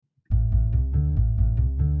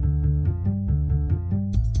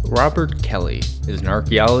Robert Kelly is an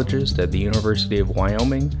archaeologist at the University of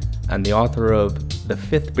Wyoming and the author of The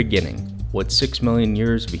Fifth Beginning: What 6 Million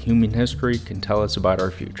Years of Human History Can Tell Us About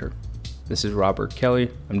Our Future. This is Robert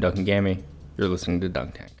Kelly. I'm Duncan Gammy. You're listening to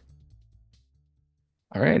Dunk Tank.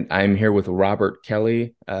 All right, I'm here with Robert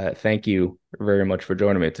Kelly. Thank you very much for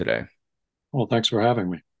joining me today. Well, thanks for having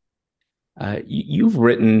me.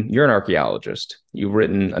 You're an archaeologist. You've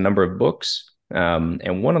written a number of books,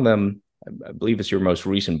 and one of them, I believe it's your most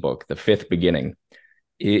recent book, The Fifth Beginning,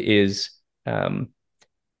 is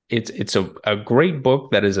it's a great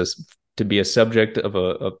book that is to be a subject of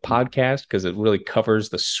a podcast because it really covers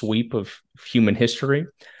the sweep of human history.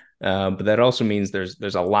 But that also means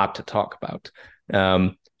there's a lot to talk about.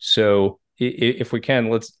 So if we can,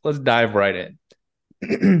 let's dive right in.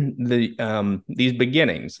 These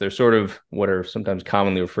beginnings, they're sort of what are sometimes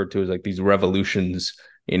commonly referred to as like these revolutions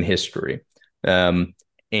in history.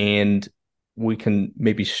 And we can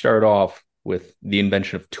maybe start off with the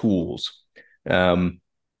invention of tools. One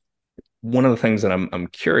of the things that I'm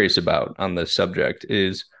curious about on this subject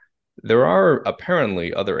is there are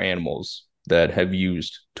apparently other animals that have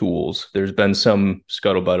used tools. There's been some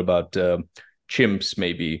scuttlebutt about chimps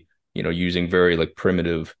maybe, using very like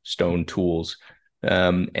primitive stone tools.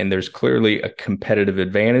 And there's clearly a competitive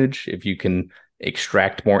advantage if you can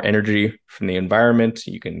extract more energy from the environment,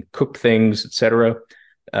 you can cook things, etc.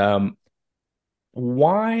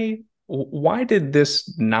 Why did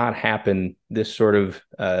this not happen? This sort of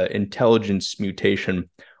intelligence mutation.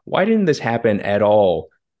 Why didn't this happen at all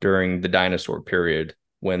during the dinosaur period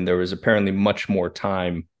when there was apparently much more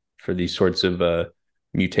time for these sorts of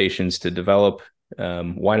mutations to develop?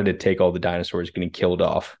 Why did it take all the dinosaurs getting killed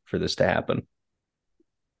off for this to happen?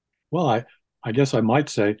 Well, I guess I might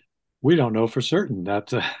say we don't know for certain that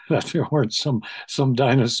that there weren't some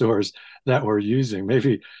dinosaurs that were using.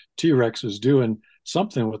 Maybe T-Rex was doing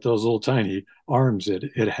something with those little tiny arms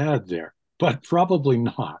it had there, but probably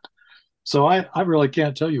not. So I really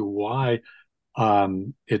can't tell you why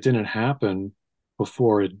it didn't happen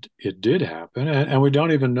before it did happen, and we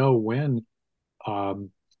don't even know when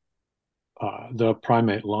um, the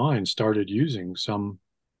primate line started using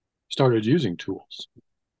tools.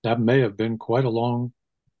 That may have been quite a long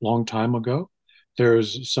time ago.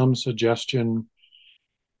 There's some suggestion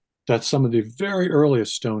that some of the very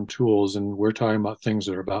earliest stone tools, and we're talking about things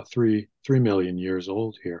that are about 3 million years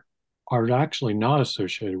old here, are actually not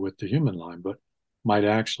associated with the human line, but might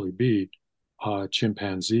actually be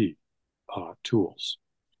chimpanzee tools.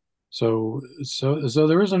 So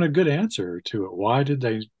there isn't a good answer to it. Why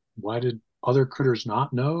did other critters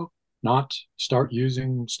not start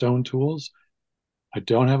using stone tools? I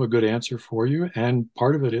don't have a good answer for you, and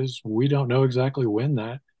part of it is we don't know exactly when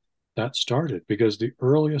that started because the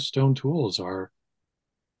earliest stone tools are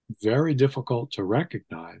very difficult to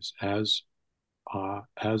recognize as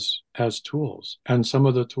tools, and some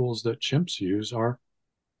of the tools that chimps use are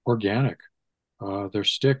organic. They're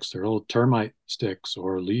sticks, they're little termite sticks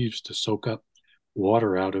or leaves to soak up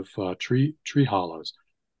water out of tree hollows,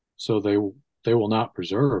 so they will not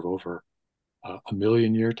preserve over a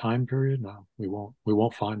million year time period. No, we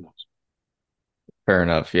won't find those. Fair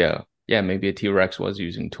enough. Yeah. Yeah. Maybe a T-Rex was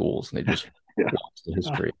using tools and they just Yeah. lost the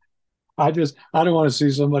history. I don't want to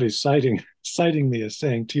see somebody citing me as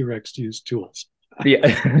saying T-Rex used tools.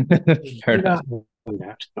 Yeah. Fair Do enough. not do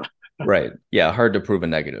that. Right. Yeah. Hard to prove a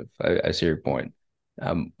negative. I see your point.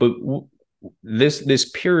 But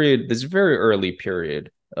this period, this very early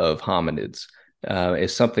period of hominids,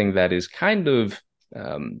 is something that is kind of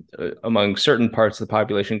among certain parts of the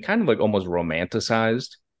population, kind of like almost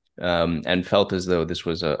romanticized, and felt as though this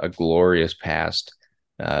was a glorious past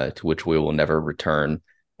to which we will never return,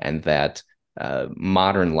 and that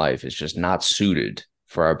modern life is just not suited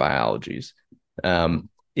for our biologies.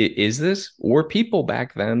 Is this, were people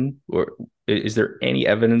back then, or is there any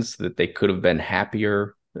evidence that they could have been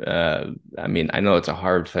happier? I mean, I know it's a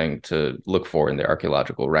hard thing to look for in the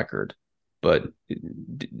archaeological record, but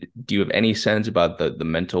do you have any sense about the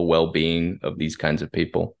mental well-being of these kinds of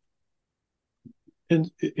people? And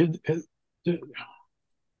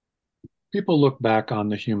people look back on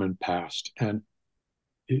the human past, and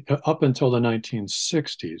up until the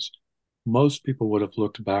 1960s, most people would have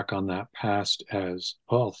looked back on that past as,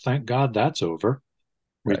 oh, thank God that's over.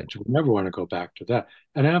 We Right. never want to go back to that.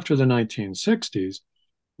 And after the 1960s,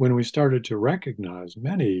 when we started to recognize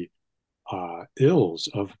many ills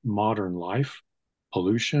of modern life,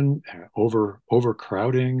 pollution,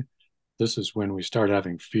 overcrowding, this is when we start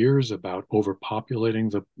having fears about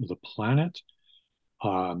overpopulating the planet,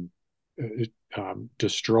 um,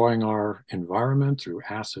 destroying our environment through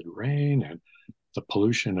acid rain and the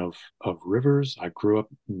pollution of rivers. I grew up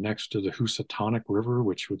next to the Housatonic River,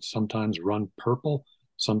 which would sometimes run purple,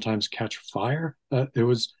 sometimes catch fire. It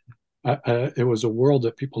was a world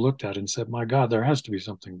that people looked at and said, "My God, there has to be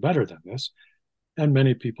something better than this." And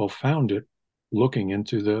many people found it looking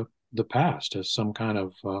into the past as some kind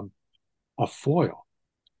of a foil.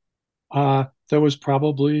 There was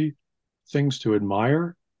probably things to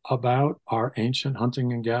admire about our ancient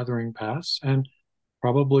hunting and gathering past, and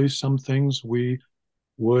probably some things we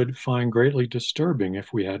would find greatly disturbing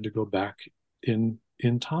if we had to go back in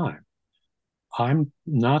time. I'm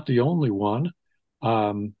not the only one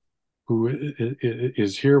um, who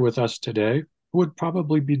is here with us today who would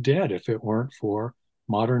probably be dead if it weren't for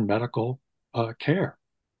modern medical care.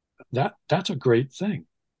 That's a great thing.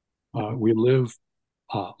 We live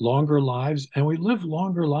longer lives, and we live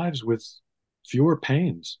longer lives with fewer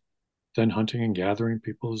pains than hunting and gathering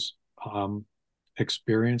people's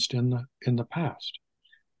experienced in the past.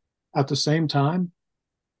 At the same time,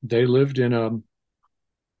 they lived in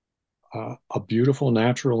a beautiful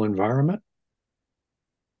natural environment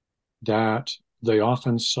that they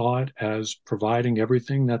often saw it as providing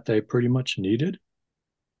everything that they pretty much needed.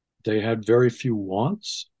 They had very few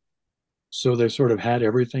wants, so they sort of had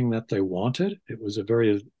everything that they wanted. It was a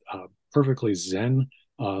very perfectly Zen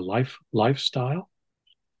lifestyle.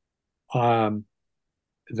 Um,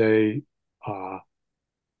 they uh,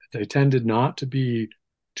 they tended not to be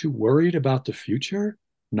too worried about the future,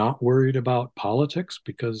 not worried about politics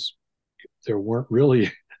because there weren't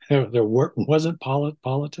really wasn't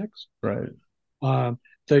politics. Right. Um,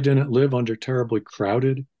 they didn't live under terribly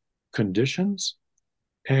crowded conditions,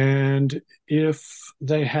 and if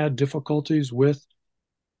they had difficulties with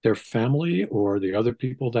their family or the other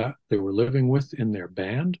people that they were living with in their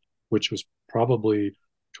band, which was probably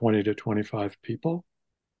 20 to 25 people,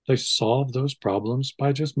 they solved those problems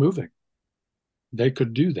by just moving. They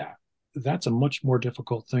could do that. That's a much more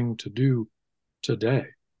difficult thing to do today.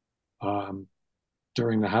 Um,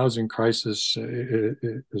 During the housing crisis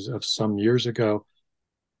of some years ago,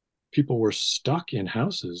 people were stuck in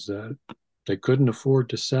houses that they couldn't afford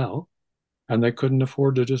to sell, and they couldn't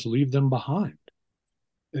afford to just leave them behind.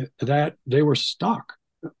 That they were stuck.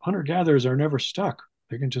 Hunter gatherers are never stuck.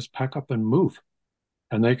 They can just pack up and move,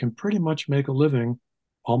 and they can pretty much make a living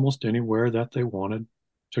almost anywhere that they wanted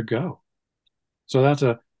to go. So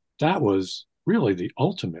that was really the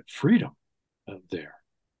ultimate freedom there,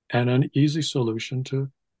 and an easy solution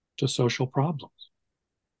to social problems.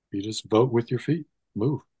 You just vote with your feet,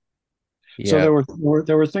 move. So Yeah.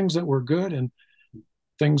 there were things that were good and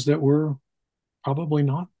things that were probably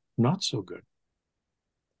not so good.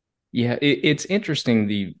 Yeah, it's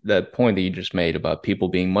interesting that point that you just made about people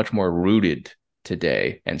being much more rooted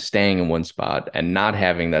today and staying in one spot and not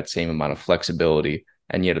having that same amount of flexibility.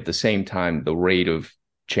 And yet at the same time, the rate of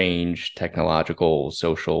change, technological,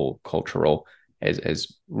 social, cultural, has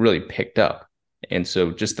really picked up. And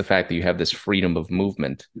so just the fact that you have this freedom of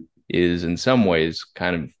movement is in some ways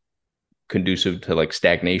kind of conducive to like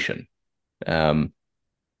stagnation. Um,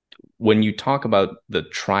 when you talk about the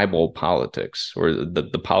tribal politics or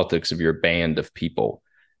the politics of your band of people,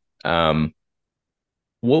 um,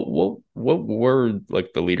 what were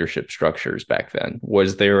like the leadership structures back then?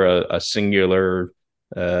 Was there a singular,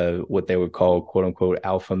 what they would call quote unquote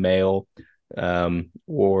alpha male,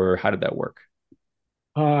 or how did that work?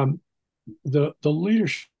 Um, the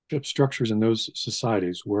leadership structures in those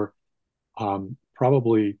societies were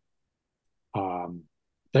probably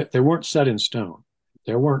they weren't set in stone.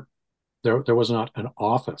 There weren't there was not an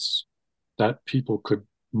office that people could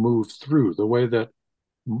move through the way that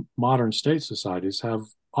modern state societies have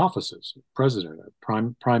offices: president,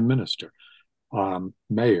 prime minister,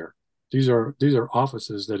 mayor. These are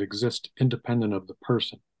offices that exist independent of the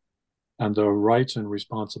person, and the rights and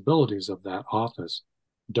responsibilities of that office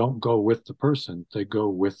don't go with the person; they go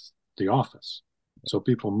with the office. So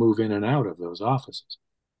people move in and out of those offices.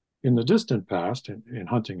 In the distant past, in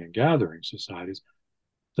hunting and gathering societies,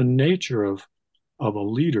 the nature of a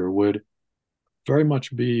leader would very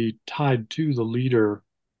much be tied to the leader,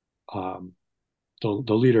 um,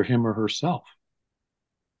 the leader him or herself.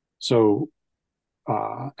 So,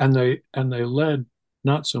 and they led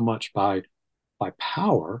not so much by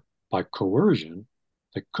power, by coercion.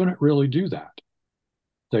 They couldn't really do that.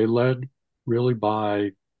 They led really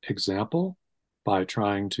by example, by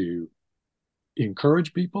trying to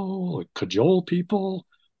encourage people, cajole people,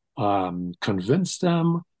 convince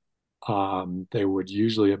them. They would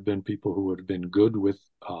usually have been people who would have been good with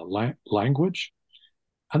language,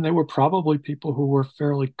 and they were probably people who were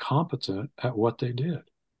fairly competent at what they did.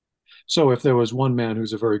 So if there was one man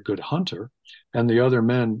who's a very good hunter and the other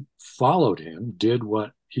men followed him, did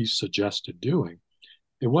what he suggested doing,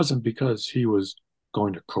 it wasn't because he was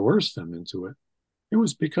going to coerce them into it. It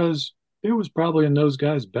was because it was probably in those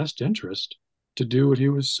guys' best interest to do what he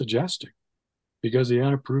was suggesting because he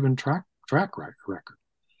had a proven track record.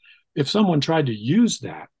 If someone tried to use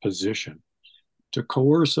that position to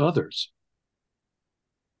coerce others,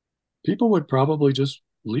 people would probably just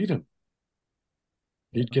leave him.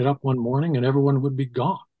 He'd get up one morning and everyone would be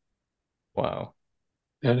gone. Wow.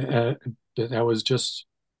 And that was just,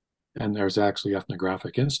 and there's actually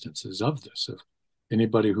ethnographic instances of this, of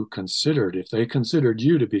anybody who considered, if they considered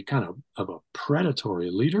you to be kind of a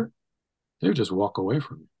predatory leader, they would just walk away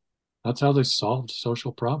from you. That's how they solved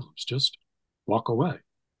social problems. Just walk away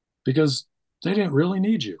because they didn't really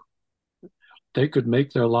need you. They could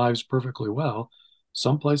make their lives perfectly well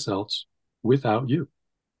someplace else without you.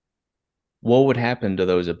 What would happen to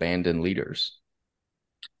those abandoned leaders?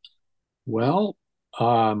 Well,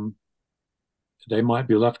 um, they might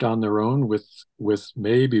be left on their own with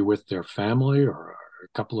maybe with their family or a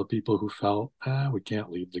couple of people who felt, we can't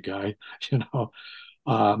leave the guy. You know,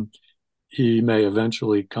 um, he may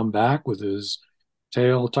eventually come back with his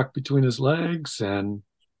tail tucked between his legs and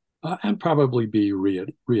probably be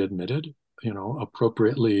readmitted, you know,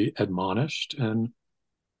 appropriately admonished, and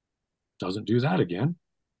doesn't do that again.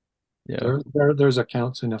 Yeah. There's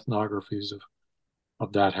accounts in ethnographies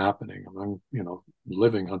of that happening among, you know,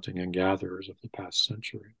 living hunting and gatherers of the past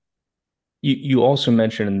century. You also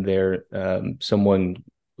mentioned in there someone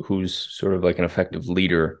who's sort of like an effective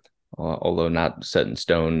leader, although not set in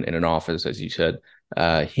stone in an office, as you said,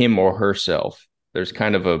 him or herself. There's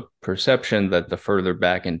kind of a perception that the further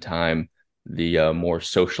back in time, the more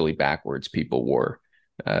socially backwards people were.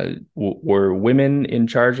 Were women in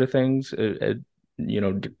charge of things,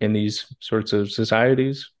 in these sorts of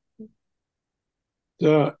societies?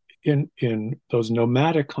 The in those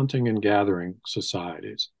nomadic hunting and gathering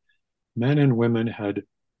societies, men and women had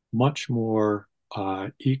much more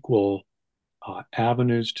equal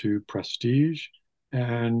avenues to prestige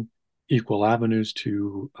and equal avenues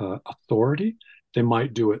to authority. They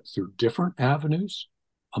might do it through different avenues.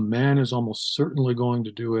 A man is almost certainly going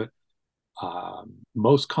to do it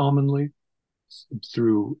most commonly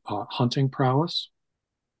through hunting prowess.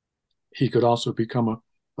 He could also become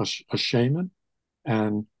a shaman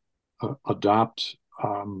and adopt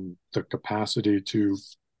the capacity to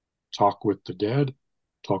talk with the dead,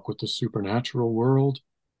 talk with the supernatural world.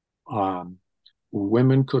 Um,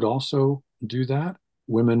 Women could also do that.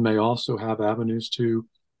 Women may also have avenues to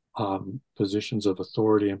positions of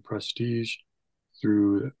authority and prestige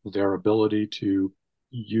through their ability to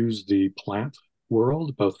use the plant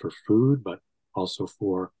world, both for food, but also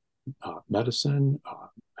for medicine,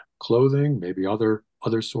 clothing, maybe other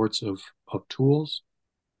sorts of tools,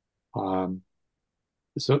 um,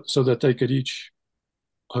 so that they could each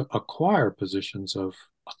acquire positions of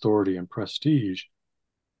authority and prestige,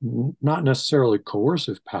 not necessarily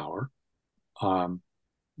coercive power, um,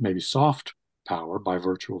 maybe soft power by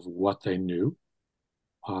virtue of what they knew,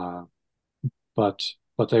 uh, but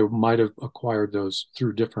they might have acquired those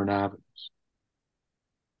through different avenues.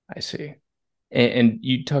 I see. And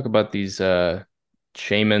you talk about these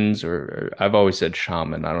shamans, or I've always said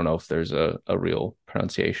shaman. I don't know if there's a real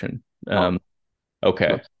pronunciation. Shaman.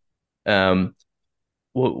 Okay. Yep. Um,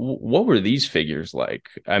 what were these figures like?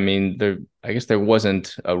 I mean, I guess there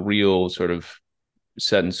wasn't a real sort of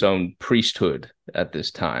set in stone priesthood at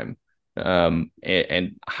this time.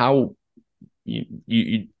 And how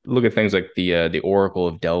you look at things like the Oracle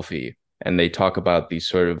of Delphi, and they talk about these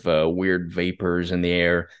sort of weird vapors in the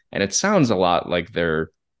air, and it sounds a lot like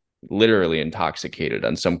they're literally intoxicated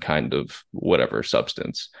on some kind of whatever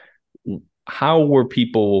substance. How were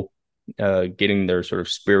people getting their sort of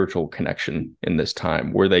spiritual connection in this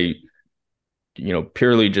time? Were they,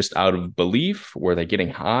 purely just out of belief? Were they getting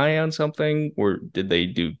high on something? Or did they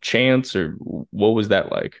do chants, or what was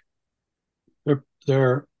that like?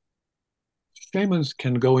 Their shamans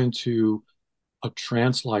can go into a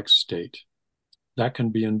trance-like state that can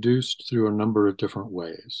be induced through a number of different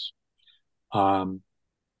ways. Um,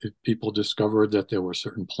 if people discovered that there were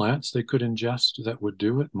certain plants they could ingest that would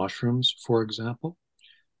do it, mushrooms, for example,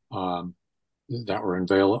 um, that were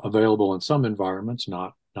available in some environments,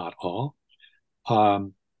 not all.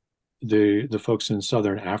 Um, the folks in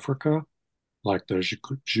southern Africa, like the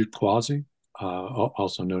Jukwazi,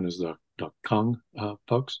 also known as the Kung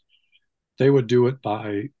folks, they would do it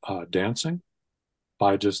by dancing,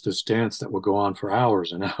 by just this dance that would go on for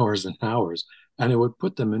hours and hours and hours, and it would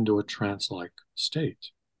put them into a trance-like state.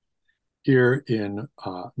 Here in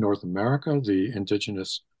North America, the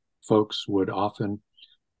indigenous folks would often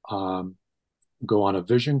um, go on a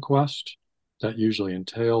vision quest that usually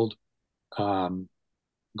entailed um,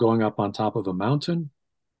 going up on top of a mountain,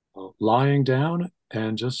 lying down,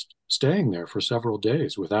 and just staying there for several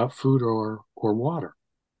days without food or water.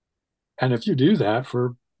 And if you do that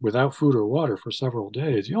for without food or water for several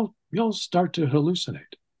days, you'll start to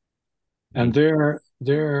hallucinate. And Mhm.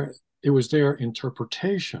 their it was their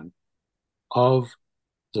interpretation of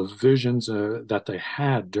the visions that they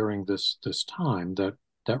had during this time that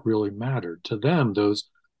really mattered to them. Those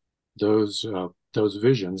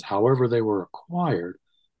visions, however they were acquired,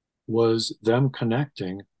 was them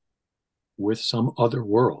connecting with some other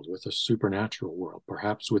world, with a supernatural world,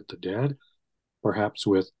 perhaps with the dead, perhaps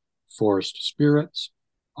with forest spirits,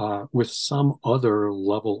 with some other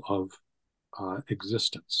level of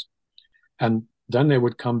existence. And then they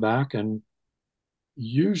would come back and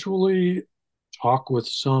usually talk with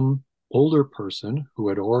some older person who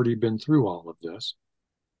had already been through all of this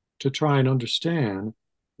to try and understand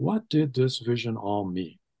what did this vision all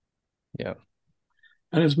mean. Yeah.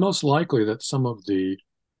 And it's most likely that some of the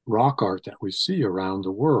rock art that we see around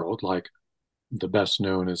the world, like the best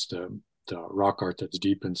known is the rock art that's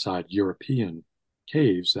deep inside European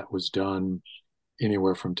caves that was done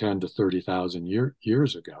anywhere from 10 to 30,000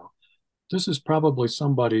 years ago. This is probably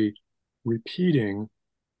somebody repeating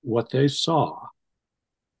what they saw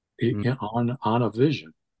Mhm. on a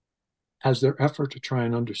vision as their effort to try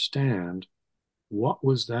and understand what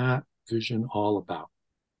was that vision all about.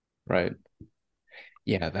 Right.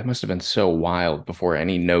 Yeah, that must have been so wild before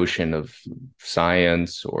any notion of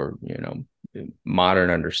science or, modern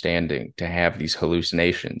understanding to have these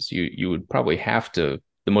hallucinations. You would probably have to,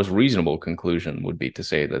 the most reasonable conclusion would be to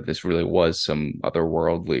say that this really was some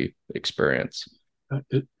otherworldly experience.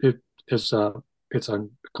 It's a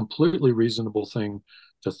completely reasonable thing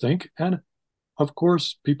to think, and of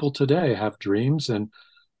course, people today have dreams and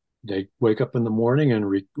they wake up in the morning and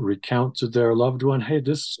recount to their loved one, "Hey,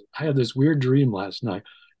 this I had this weird dream last night,"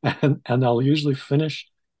 and they'll usually finish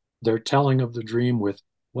their telling of the dream with,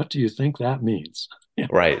 "What do you think that means?"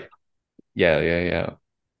 Right. Yeah, yeah, yeah.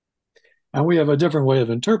 And we have a different way of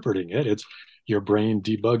interpreting it. It's your brain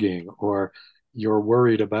debugging, or you're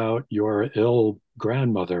worried about your ill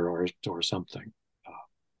grandmother or something.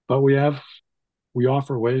 But we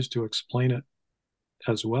offer ways to explain it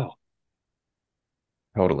as well.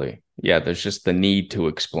 Totally. Yeah, there's just the need to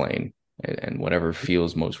explain and whatever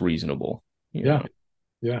feels most reasonable, you Yeah, know.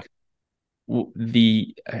 yeah.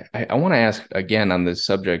 The I want to ask again on this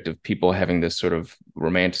subject of people having this sort of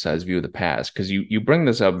romanticized view of the past, because you bring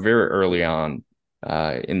this up very early on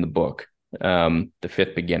in the book, The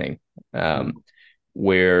Fifth Beginning, Mm.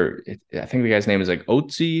 where I think the guy's name is like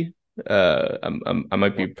Otzi. I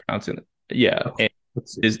might be Well, pronouncing it. Yeah, and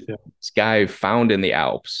let's see. this, Yeah, this guy found in the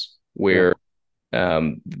Alps yeah, where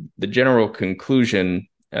um, the general conclusion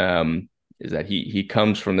is that he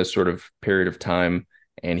comes from this sort of period of time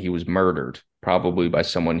and he was murdered, probably by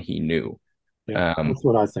someone he knew. yeah. Um, That's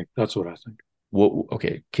what I think. That's what I think.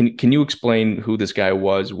 okay, can you explain who this guy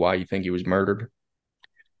was, why you think he was murdered?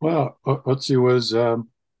 Well, Otzi was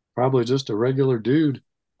probably just a regular dude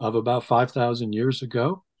of about 5,000 years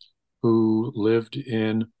ago who lived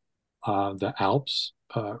in the Alps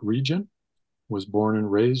region, was born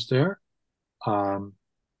and raised there. Um,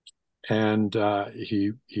 and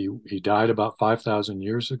he died about 5,000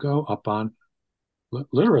 years ago up on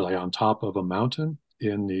literally on top of a mountain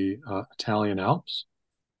in the Italian Alps.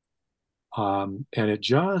 And it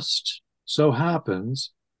just so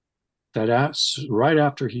happens that right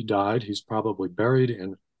after he died, he's probably buried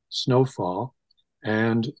in snowfall,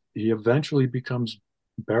 and he eventually becomes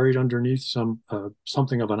buried underneath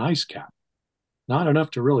something of an ice cap. Not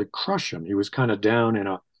enough to really crush him. He was kind of down in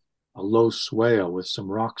a low swale with some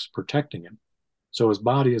rocks protecting him. So his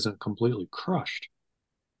body isn't completely crushed.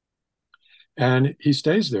 And he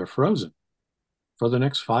stays there frozen for the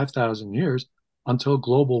next 5,000 years until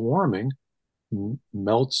global warming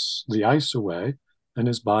melts the ice away and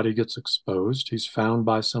his body gets exposed. He's found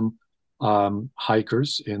by some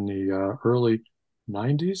hikers in the early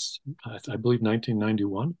 90s, I believe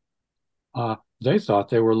 1991. They thought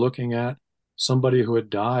they were looking at somebody who had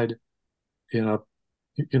died in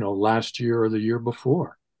last year or the year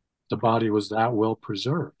before. The body was that well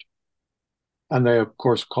preserved. And they, of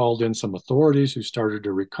course, called in some authorities who started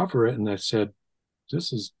to recover it, and they said,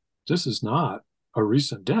 "This is this is not a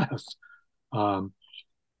recent death." Um,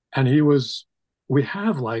 and he was, we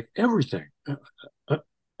have like everything, uh,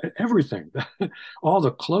 everything, all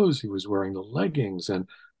the clothes he was wearing, the leggings and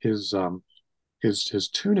his his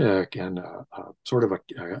tunic and sort of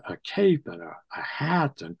a cape and a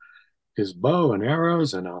hat and his bow and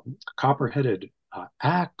arrows and a copper-headed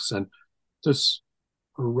axe and this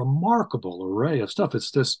remarkable array of stuff.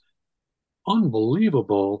 It's this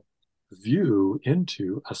unbelievable view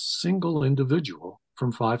into a single individual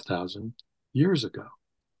from 5,000 years ago.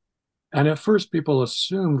 And at first, people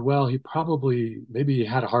assumed, well, maybe he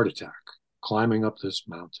had a heart attack climbing up this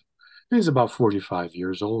mountain. He's about 45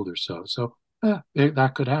 years old or so. So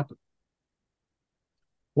that could happen.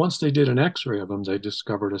 Once they did an x ray of him, they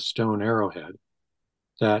discovered a stone arrowhead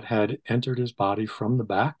that had entered his body from the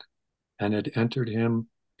back and had entered him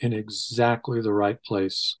in exactly the right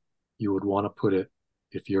place you would want to put it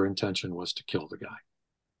if your intention was to kill the guy.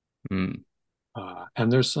 Mm.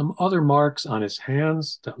 And there's some other marks on his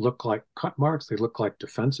hands that look like cut marks. They look like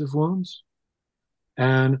defensive wounds.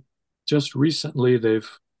 And just recently,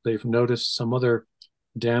 they've noticed some other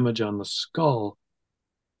damage on the skull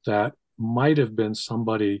that might have been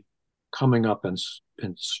somebody coming up and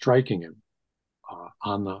striking him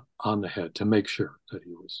on the head to make sure that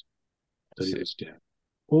he was dead,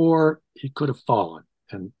 or he could have fallen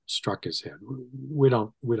and struck his head. We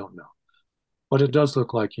don't know, but it does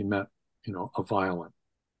look like he met a violent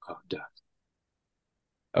death.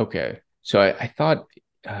 Okay. So I thought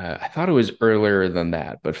it was earlier than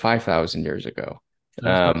that, but 5,000 years ago.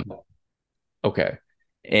 That's Um, possible. okay.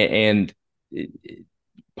 And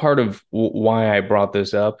part of why I brought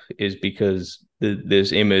this up is because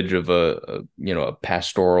this image of a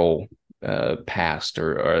pastoral past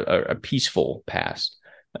or a peaceful past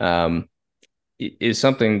is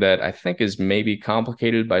something that I think is maybe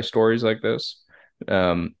complicated by stories like this.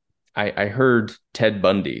 Um, I heard Ted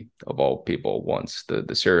Bundy, of all people, once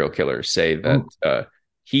the serial killer, say that Ooh,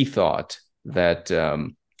 he thought that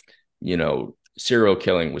serial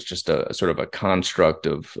killing was just a sort of a construct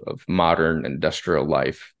of modern industrial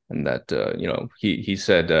life, and that he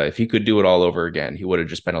said if he could do it all over again, he would have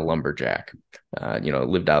just been a lumberjack,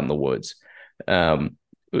 lived out in the woods. Um,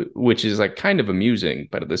 which is like kind of amusing,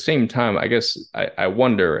 but at the same time, I guess I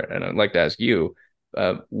wonder, and I'd like to ask you,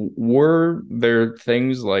 were there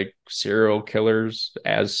things like serial killers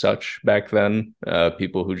as such back then?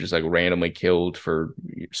 People who just like randomly killed for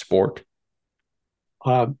sport?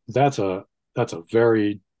 that's a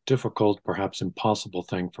very difficult, perhaps impossible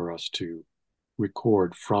thing for us to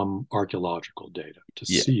record from archaeological data, to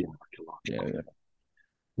Yeah, see in yeah, archaeological yeah. data.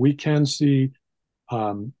 We can see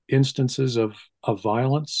instances of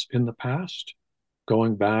violence in the past,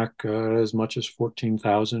 going back as much as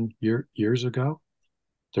 14,000 years ago.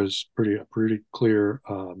 There's a pretty clear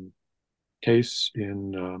case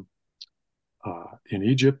in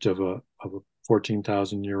Egypt of a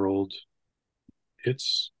 14,000-year-old.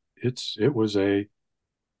 It was a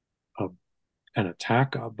an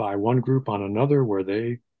attack by one group on another where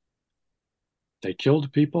they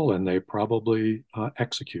killed people and they probably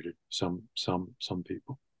executed some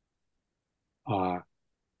people. Uh,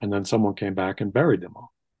 and then someone came back and buried them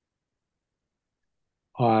all.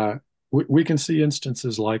 Uh, we can see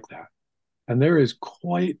instances like that. And there is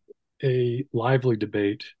quite a lively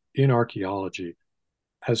debate in archaeology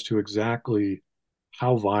as to exactly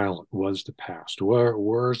how violent was the past.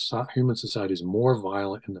 Were human societies more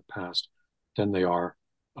violent in the past than they are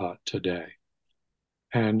today?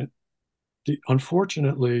 And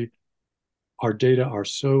unfortunately, our data are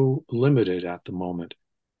so limited at the moment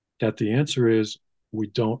that the answer is we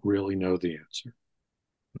don't really know the answer.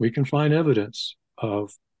 We can find evidence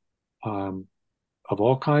um, of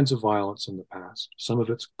all kinds of violence in the past. Some of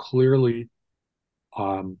it's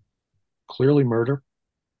um, clearly murder.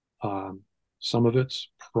 Um, some of it's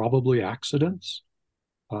probably accidents.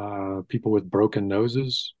 People with broken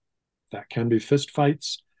noses, that can be fist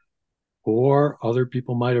fights, or other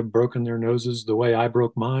people might have broken their noses the way I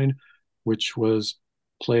broke mine, which was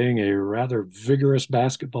playing a rather vigorous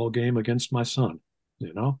basketball game against my son.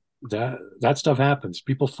 That stuff happens.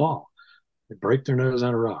 People fall, they break their nose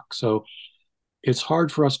on a rock. So it's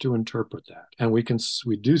hard for us to interpret that, and we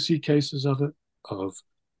do see cases of it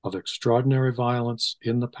of extraordinary violence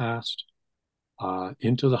in the past,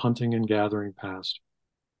 into the hunting and gathering past.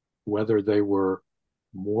 Whether they were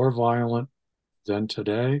more violent than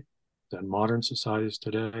today, than modern societies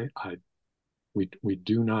today, we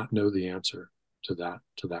do not know the answer to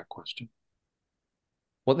that question.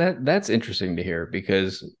 Well, that's interesting to hear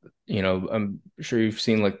because I'm sure you've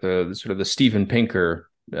seen like the sort of the Steven Pinker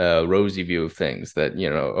rosy view of things that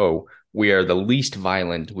oh, we are the least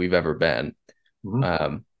violent we've ever been. Mm-hmm.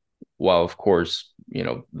 Um, while of course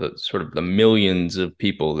the sort of the millions of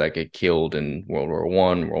people that get killed in World War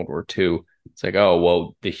I, World War II, it's like, oh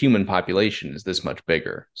well, the human population is this much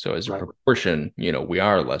bigger, so as a Right, proportion we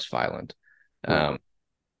are less violent. right. um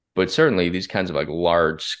but certainly these kinds of like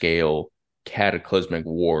large scale cataclysmic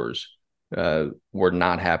wars were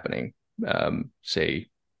not happening, say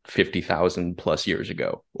 50,000 plus years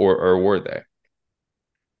ago, or were they?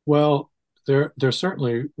 Well, there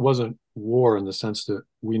certainly wasn't war in the sense that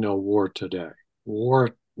we know war today. War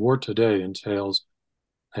today entails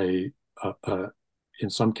a, a in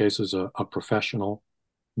some cases a professional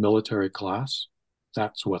military class.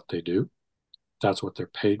 That's what they do. That's what they're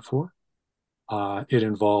paid for. It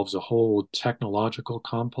involves a whole technological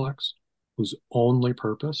complex whose only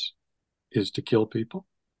purpose is to kill people.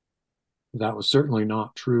 That was certainly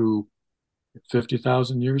not true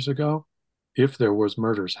 50,000 years ago. If there was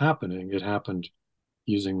murders happening, it happened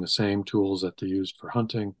using the same tools that they used for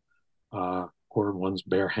hunting, or one's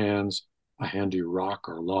bare hands, a handy rock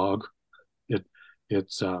or log. It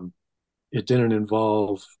it's it didn't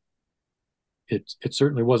involve it. It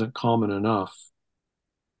certainly wasn't common enough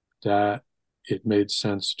that it made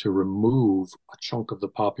sense to remove a chunk of the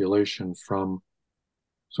population from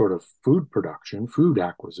sort of food production, food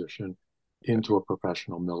acquisition, into a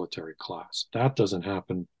professional military class. That doesn't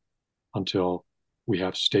happen until we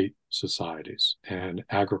have state societies and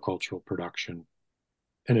agricultural production,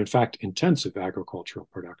 and in fact, intensive agricultural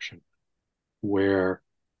production, where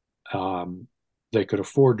they could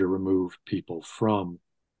afford to remove people from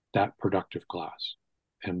that productive class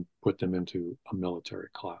and put them into a military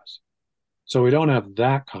class. So we don't have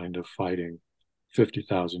that kind of fighting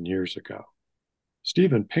 50,000 years ago.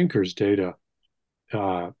 Steven Pinker's data,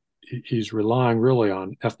 he's relying really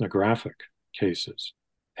on ethnographic cases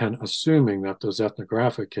and assuming that those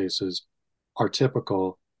ethnographic cases are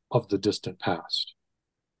typical of the distant past.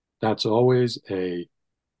 That's always that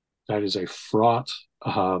is a fraught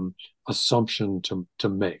assumption to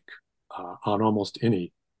make on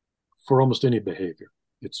for almost any behavior.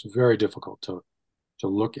 It's very difficult to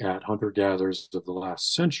look at hunter-gatherers of the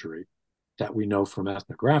last century that we know from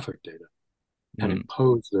ethnographic data and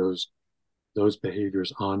impose those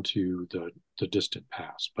behaviors onto the distant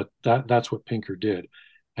past. But that's what Pinker did,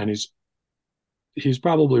 and he's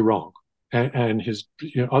probably wrong. And his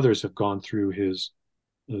others have gone through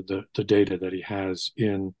the data that he has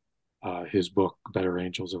in his book Better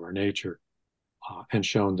Angels of Our Nature, and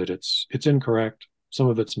shown that it's incorrect. Some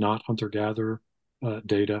of it's not hunter-gatherer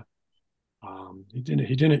data.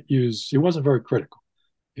 He wasn't very critical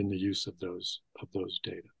in the use of those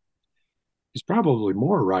data. He's probably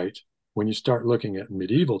more right when you start looking at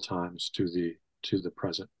medieval times to the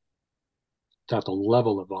present, that the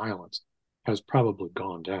level of violence has probably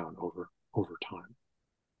gone down over time.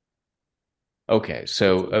 Okay,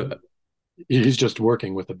 so He's just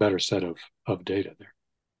working with a better set of data there.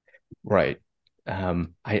 right.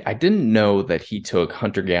 I didn't know that he took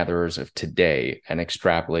hunter-gatherers of today and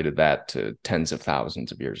extrapolated that to tens of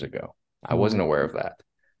thousands of years ago. I wasn't aware of that.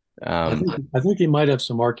 I think he might have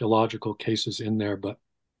some archaeological cases in there, but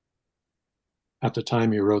at the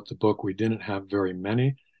time he wrote the book, we didn't have very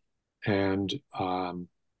many, and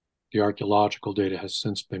the archaeological data has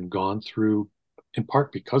since been gone through, in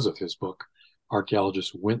part because of his book.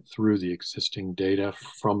 Archaeologists went through the existing data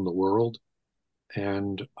from the world,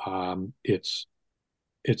 and it's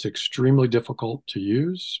extremely difficult to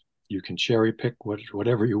use. You can cherry pick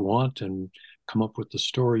whatever you want and come up with the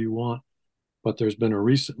story you want. But there's been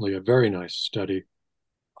recently a very nice study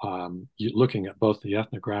looking at both the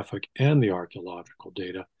ethnographic and the archaeological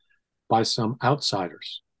data by some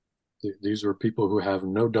outsiders. These are people who have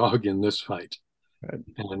no dog in this fight. Right.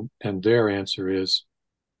 And their answer is,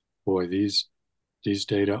 boy, these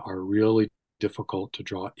data are really difficult to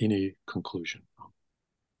draw any conclusion from.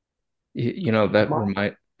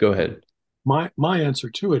 Go ahead. My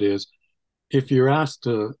answer to it is, if you're asked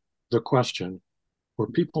the question, were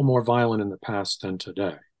people more violent in the past than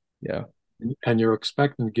today? Yeah. And you're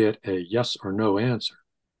expecting to get a yes or no answer.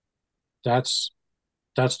 That's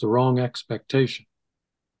the wrong expectation.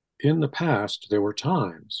 In the past, there were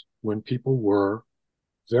times when people were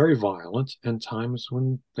very violent and times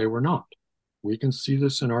when they were not. We can see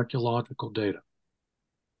this in archaeological data.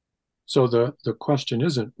 So the question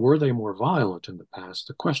isn't, were they more violent in the past?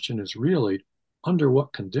 The question is really, under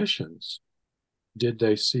what conditions did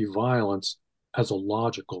they see violence as a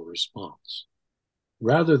logical response?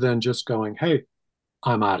 Rather than just going, hey,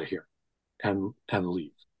 I'm out of here and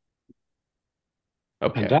leave.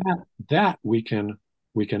 Okay. And that we can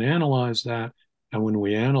analyze that. And when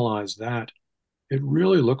we analyze that, it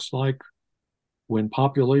really looks like when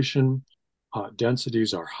population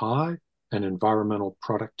densities are high and environmental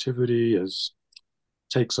productivity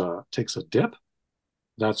takes a dip,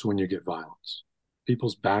 that's when you get violence.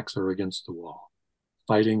 People's backs are against the wall.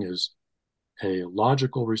 Fighting is a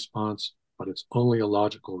logical response, but it's only a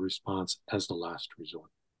logical response as the last resort.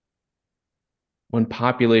 When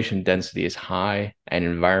population density is high and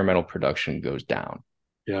environmental production goes down.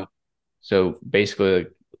 Yeah, So basically,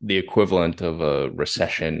 the equivalent of a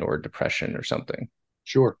recession or depression or something.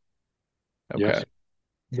 sure. Okay. Yes.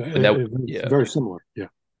 But that, It's yeah, very similar. Yeah.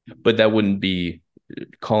 but that wouldn't be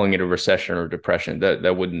calling it a recession or depression.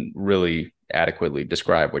 That wouldn't really adequately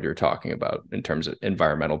describe what you're talking about in terms of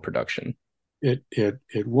environmental production.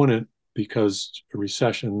 It wouldn't, because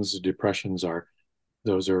recessions, depressions are,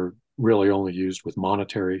 those are really only used with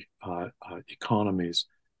monetary economies,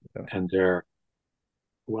 Yeah. and they're,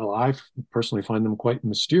 well, I personally find them quite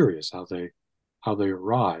mysterious how they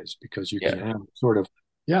arise, because you can Yeah. have sort of,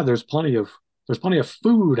 yeah, there's plenty of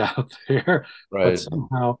food out there, but Right.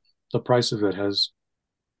 somehow the price of it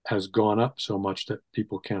has gone up so much that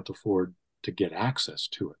people can't afford to get access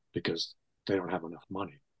to it because they don't have enough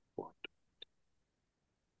money for it.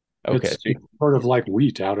 Okay. So It's sort of like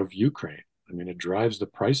wheat out of Ukraine. I mean, it drives the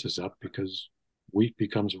prices up because wheat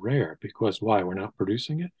becomes rare. Because why? We're not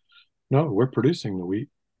producing it? No, we're producing the wheat.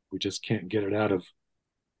 We just can't get it out of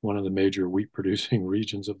one of the major wheat producing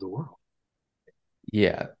regions of the world.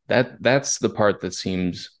 yeah, that's the part that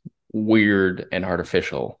seems weird and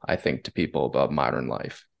artificial, I think, to people about modern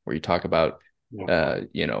life, where you talk about, Yeah.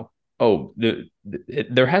 you know, oh,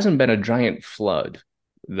 there hasn't been a giant flood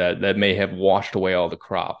that may have washed away all the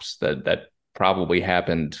crops that probably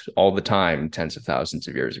happened all the time tens of thousands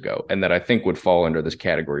of years ago, and that I think would fall under this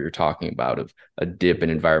category you're talking about of a dip in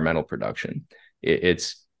environmental production.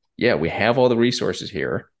 It's yeah, we have all the resources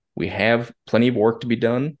here. We have plenty of work to be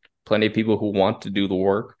done, plenty of people who want to do the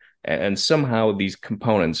work, and somehow these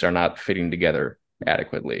components are not fitting together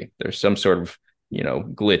adequately. There's some sort of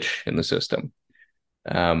glitch in the system.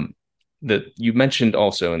 Um, that you mentioned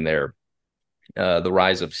also in there, the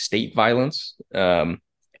rise of state violence,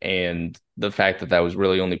 and the fact that that was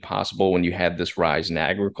really only possible when you had this rise in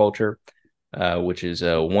agriculture, which is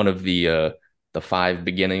one of the five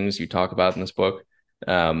beginnings you talk about in this book.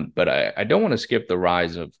 But I don't want to skip the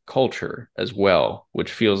rise of culture as well,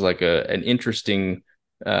 which feels like an interesting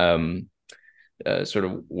um, sort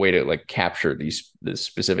of way to like capture this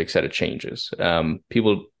specific set of changes.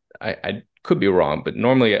 People, I could be wrong, but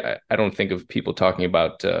normally I don't think of people talking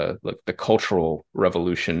about like the cultural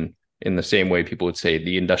revolution in the same way people would say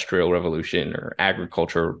the industrial revolution or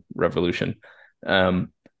agriculture revolution.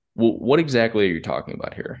 Um, what exactly are you talking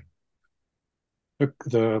about here?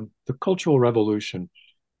 The cultural revolution,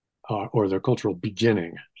 or the cultural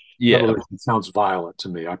beginning. Yeah, Revolution sounds violent to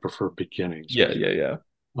me. I prefer beginnings. yeah, yeah, yeah.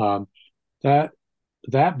 Um, that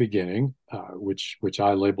that beginning, which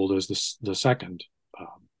I labeled as the second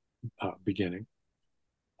beginning,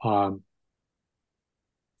 um,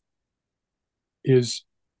 is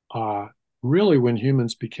uh, really when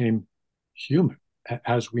humans became human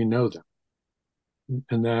as we know them,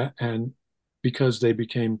 and because they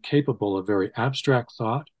became capable of very abstract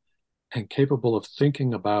thought and capable of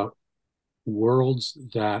thinking about worlds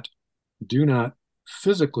that do not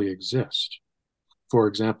physically exist. For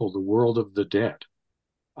example, the world of the dead,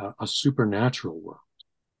 a supernatural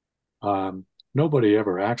world. Nobody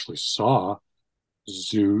ever actually saw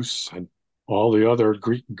Zeus and all the other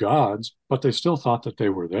Greek gods, but they still thought that they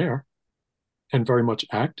were there and very much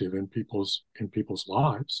active in people's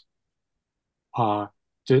lives. Uh,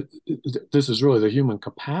 this is really the human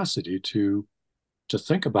capacity to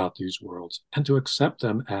think about these worlds and to accept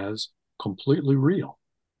them as completely real,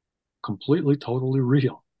 completely, totally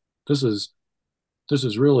real. This is this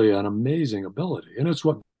is really an amazing ability, and it's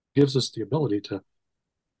what gives us the ability to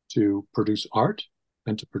produce art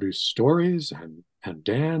and to produce stories and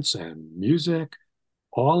dance and music.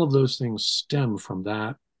 All of those things stem from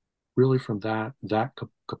that, really from that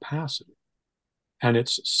capacity, and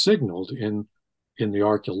it's signaled in the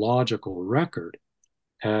archaeological record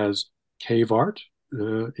as cave art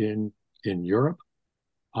in Europe,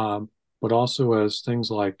 um, but also as things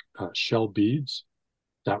like shell beads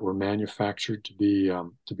that were manufactured to be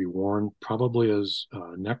worn probably as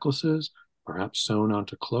necklaces, perhaps sewn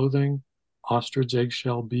onto clothing, ostrich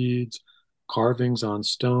eggshell beads, carvings on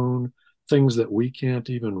stone, things that we can't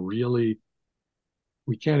interpret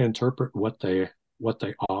what they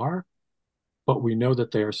are, but we know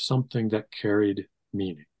that they are something that carried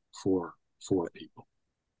meaning for people.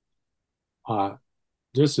 Uh,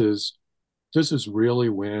 this is this is really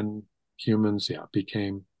when humans, yeah,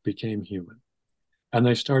 became human, and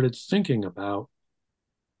they started thinking about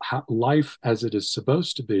life as it is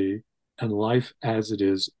supposed to be and life as it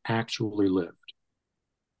is actually lived.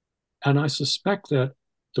 And I suspect that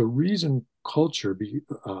the reason culture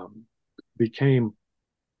became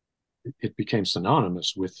it became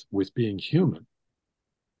synonymous with being human,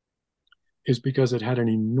 is because it had an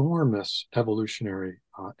enormous evolutionary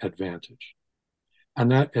advantage.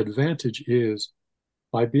 And that advantage is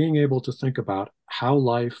by being able to think about how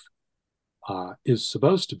life is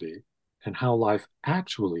supposed to be and how life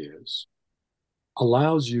actually is,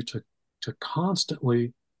 allows you to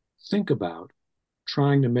constantly think about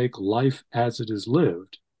trying to make life as it is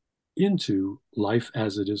lived into life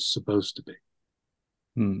as it is supposed to be.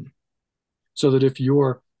 Hmm. So that if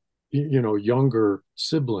your younger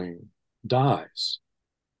sibling dies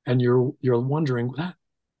and you're wondering that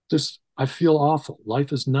this I feel awful.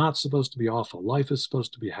 Life is not supposed to be awful. Life is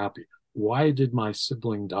supposed to be happy. Why did my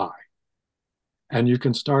sibling die? And you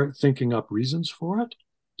can start thinking up reasons for it.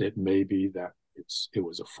 It may be that it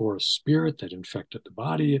was a forest spirit that infected the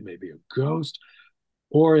body. It may be a ghost,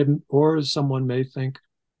 or someone may think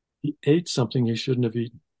he ate something he shouldn't have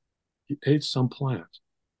eaten. He ate some plant.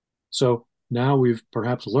 So now we've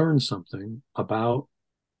perhaps learned something about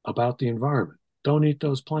the environment. Don't eat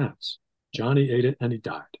those plants. Johnny ate it and he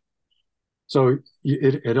died. So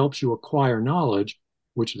it helps you acquire knowledge,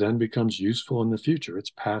 which then becomes useful in the future. It's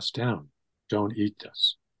passed down. Don't eat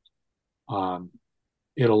this. Um,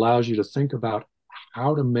 it allows you to think about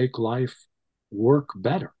how to make life work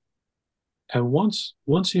better. And once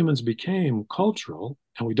humans became cultural,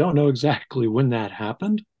 and we don't know exactly when that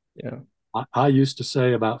happened, Yeah. I used to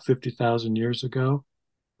say about 50,000 years ago,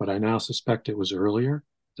 but I now suspect it was earlier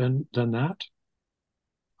than that,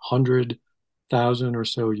 100,000 or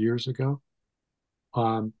so years ago.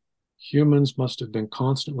 Um, Humans must have been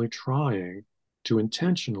constantly trying to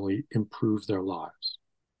intentionally improve their lives.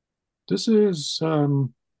 This is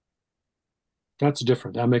that's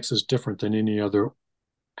different. That makes us different than any other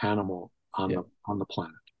animal Yeah. on the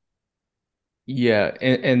planet. Yeah,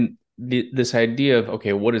 and this idea of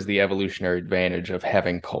okay, what is the evolutionary advantage of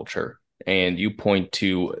having culture? And you point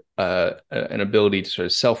to an ability to sort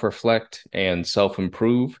of self-reflect and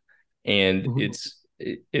self-improve, and Mhm.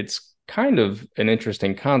 it's kind of an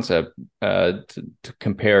interesting concept to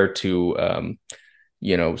compare to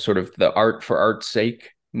sort of the art for art's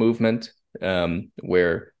sake movement,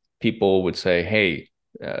 where people would say, hey,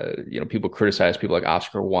 people criticize people like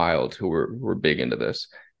Oscar Wilde who were big into this,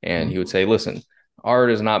 and he would Mhm. say, listen,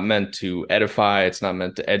 art is not meant to edify, it's not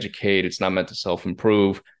meant to educate, it's not meant to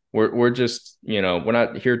self-improve. We're just, we're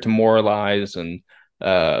not here to moralize, and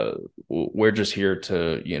we're just here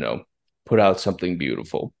to, put out something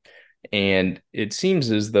beautiful. And it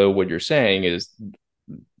seems as though what you're saying is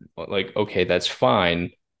like, okay, that's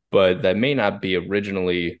fine, but that may not be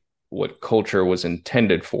originally what culture was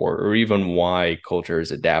intended for, or even why culture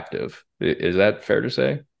is adaptive. Is that fair to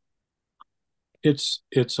say?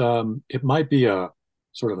 It might be a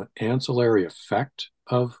sort of an ancillary effect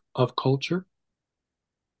of culture,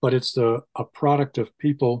 but it's a product of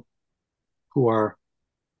people who are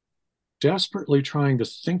desperately trying to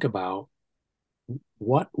think about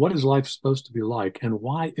what is life supposed to be like and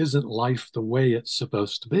why isn't life the way it's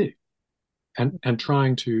supposed to be, and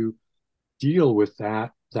trying to deal with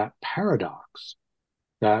that paradox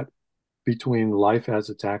that between life as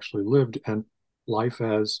it's actually lived and life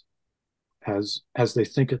as they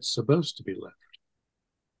think it's supposed to be lived.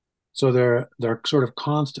 So they're sort of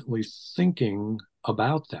constantly thinking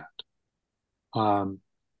about that. Um,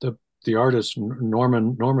 the the artist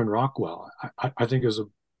Norman Rockwell, I think, is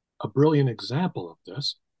a brilliant example of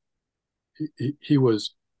this. He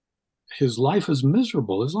was his life is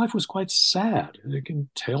miserable. His life was quite sad. It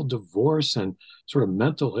entailed divorce and sort of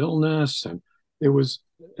mental illness, and it was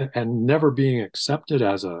and never being accepted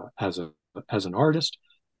as an artist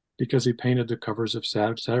because he painted the covers of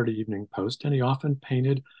Saturday Evening Post, and he often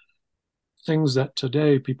painted things that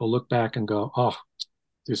today people look back and go, "Oh,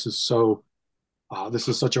 this is so this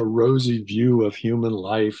is such a rosy view of human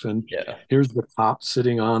life." And Yeah. here's the cop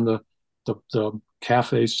sitting on the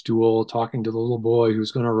cafe stool talking to the little boy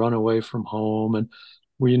who's going to run away from home. And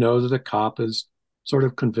we know that the cop is sort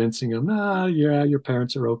of convincing him, yeah, your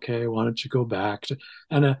parents are okay. Why don't you go back?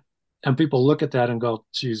 And and people look at that and go,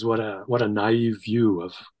 geez, what a naive view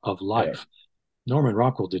of Yeah. life. Norman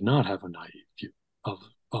Rockwell did not have a naive view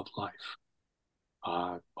of life.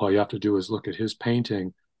 All you have to do is look at his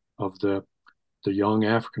painting of the young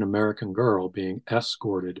African American girl being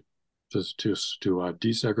escorted to a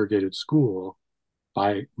desegregated school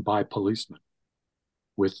by policemen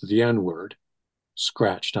with the N word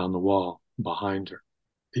scratched on the wall behind her.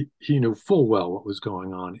 He knew full well what was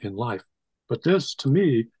going on in life. But this, to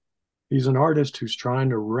me, he's an artist who's trying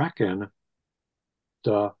to reckon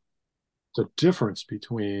the the difference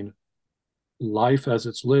between life as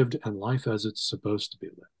it's lived and life as it's supposed to be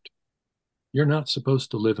lived. You're not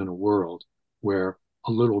supposed to live in a world where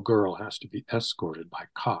a little girl has to be escorted by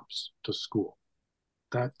cops to school.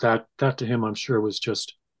 That to him, I'm sure, was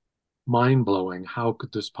just mind blowing. How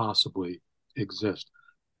could this possibly exist?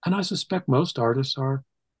 And I suspect most artists are,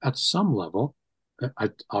 at some level,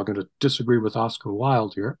 I'm going to disagree with Oscar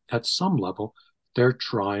Wilde here. At some level, they're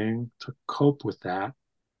trying to cope with that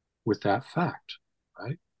fact,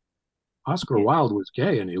 right? Oscar Yeah. Wilde was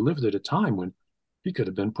gay, and he lived at a time when he could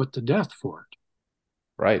have been put to death for it,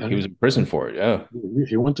 Right. He was and in prison for it. Yeah.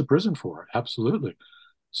 he went to prison for it. Absolutely.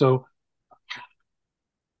 So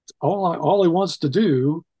all he wants to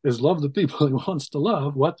do is love the people he wants to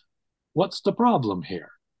love. What's the problem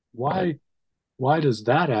here? Right. Why does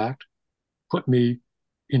that act put me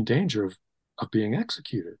in danger of being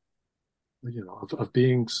executed? You know, of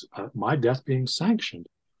being my death being sanctioned.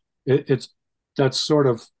 It's that's sort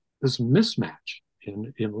of this mismatch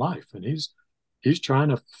in life, and he's trying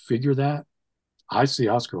to figure that. I see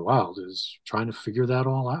Oscar Wilde is trying to figure that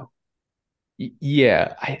all out.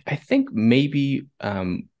 Yeah, I think maybe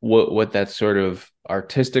what that sort of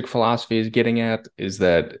artistic philosophy is getting at is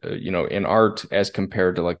that in art as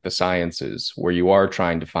compared to like the sciences where you are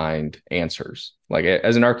trying to find answers. Like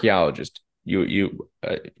as an archaeologist,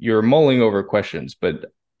 you're mulling over questions, but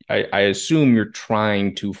I assume you're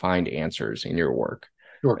trying to find answers in your work.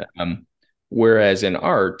 Sure. Um, Whereas in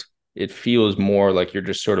art, it feels more like you're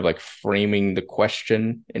just sort of like framing the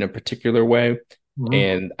question in a particular way. Mm-hmm.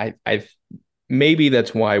 And I maybe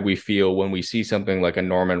that's why we feel when we see something like a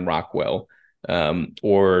Norman Rockwell,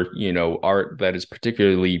 or art that is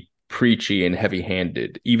particularly preachy and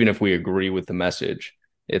heavy-handed, even if we agree with the message,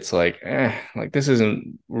 it's like this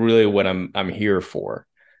isn't really what I'm here for.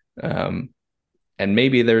 Um, and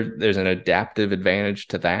maybe there's an adaptive advantage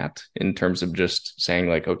to that in terms of just saying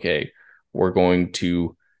like, okay, we're going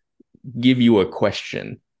to give you a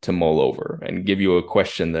question to mull over and give you a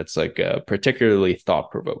question that's like particularly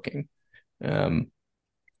thought-provoking. Um,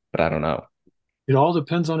 but I don't know. It all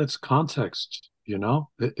depends on its context. It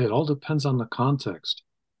all depends on the context.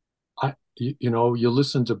 You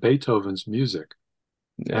listen to Beethoven's music,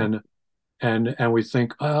 Yeah, and and we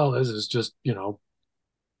think, oh, this is just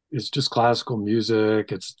it's just classical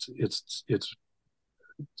music. It's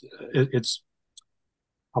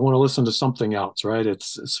I want to listen to something else, right?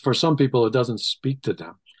 It's for some people it doesn't speak to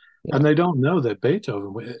them, and yeah. they don't know that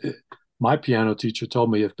my piano teacher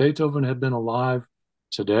told me if Beethoven had been alive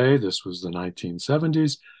today, this was the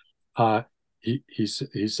 1970s, uh, he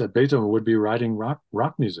said Beethoven would be writing rock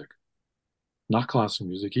music, not classical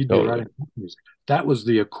music. He'd be Totally. writing rock music. That was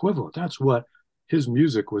the equivalent. That's what his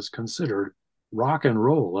music was considered rock and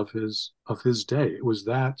roll of his day. It was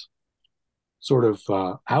that sort of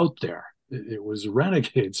out there. It was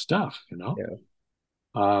renegade stuff, Yeah.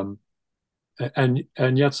 Um, and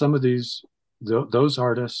yet some of those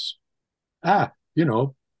artists, you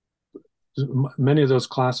know, many of those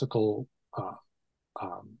classical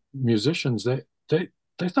musicians,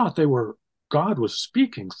 they thought God was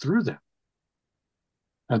speaking through them.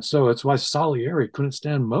 And so it's why Salieri couldn't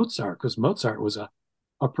stand Mozart, because Mozart was a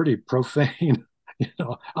pretty profane,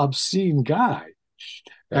 obscene guy.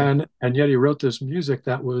 Yeah. And yet he wrote this music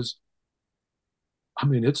that was, I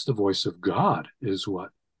mean, it's the voice of God, is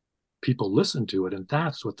what people listen to it, and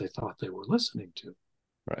that's what they thought they were listening to.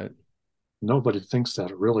 Right. Nobody thinks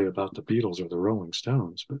that really about the Beatles or the Rolling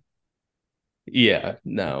Stones, but Yeah.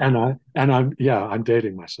 No. I'm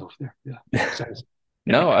dating myself there. Yeah. So,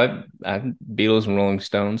 No. I Beatles and Rolling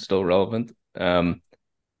Stones still relevant.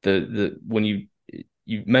 The when you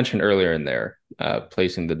mentioned earlier in there,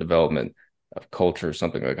 placing the development of culture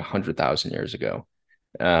something like 100,000 years ago.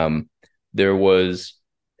 Um, there was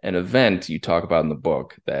an event you talk about in the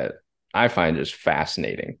book that I find just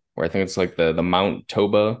fascinating, where I think it's like the Mount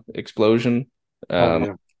Toba explosion. oh Um,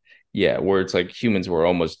 yeah. yeah, where it's like humans were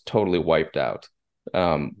almost totally wiped out.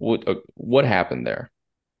 What happened there?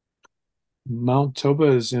 Mount Toba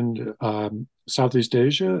is in Southeast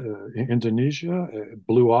Asia, Indonesia. It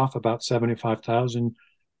blew off about 75,000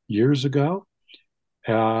 years ago.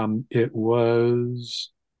 It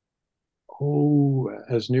was,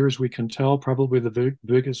 as near as we can tell, probably the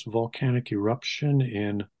biggest volcanic eruption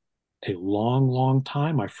in a long, long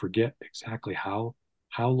time. I forget exactly how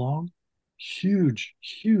long. Huge,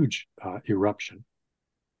 huge eruption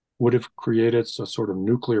would have created a sort of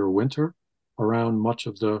nuclear winter around much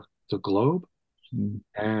of the globe, Mm.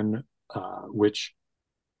 and which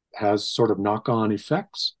has sort of knock-on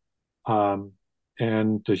effects. Um,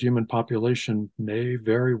 and the human population may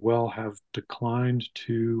very well have declined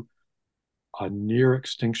to a near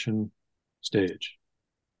extinction stage.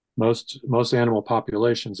 Most animal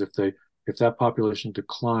populations, if they If that population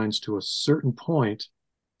declines to a certain point,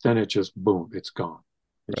 then it just boom, it's gone.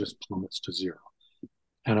 It Right. just plummets to zero.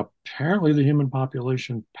 And apparently, the human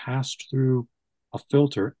population passed through a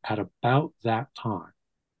filter at about that time.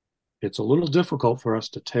 It's a little difficult for us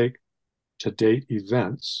to take to date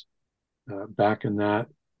events back in that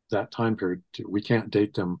time period. We can't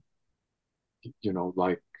date them,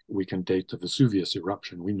 like we can date the Vesuvius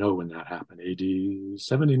eruption. We know when that happened, AD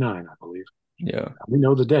 79, I believe. Yeah. We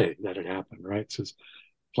know the day that it happened, right? Since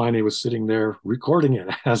Pliny was sitting there recording it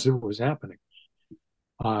as it was happening.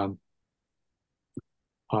 Um,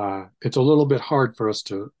 it's a little bit hard for us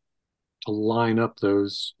to line up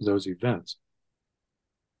those events,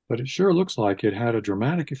 but it sure looks like it had a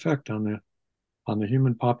dramatic effect on the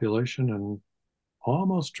human population and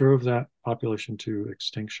almost drove that population to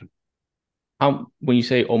extinction. When you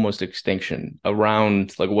say almost extinction,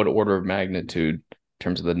 around like what order of magnitude in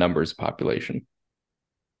terms of the numbers of population?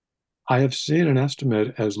 I have seen an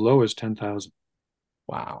estimate as low as 10,000.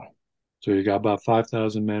 Wow. So you got about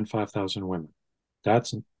 5,000 men, 5,000 women.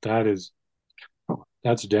 That's that is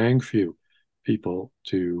that's dang few people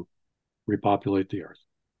to repopulate the earth.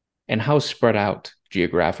 And how spread out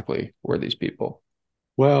geographically were these people?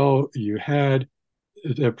 Well, you had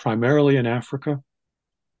primarily in Africa.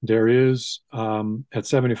 There is at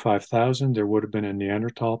 75,000, there would have been a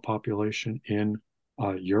Neanderthal population in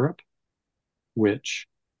Europe, which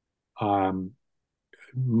um,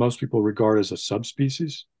 most people regard as a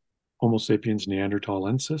subspecies, Homo sapiens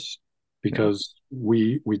neanderthalensis, Yeah. because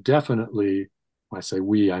we definitely, when I say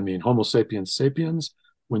we, I mean Homo sapiens sapiens,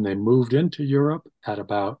 when they moved into Europe at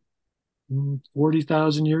about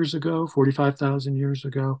 40,000 years ago, 45,000 years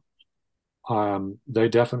ago, they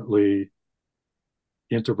definitely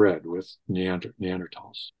interbred with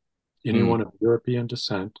Neanderthals. Mm. Anyone of European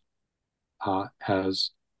descent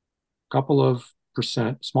has a couple of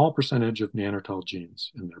small percentage of Neanderthal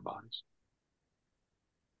genes in their bodies.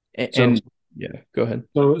 So, And yeah, go ahead.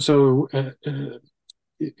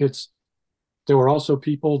 it's there were also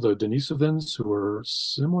people, the Denisovans, who were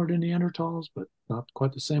similar to Neanderthals, but not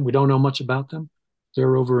quite the same. We don't know much about them.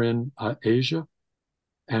 They're over in Asia,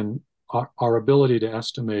 and our ability to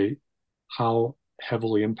estimate how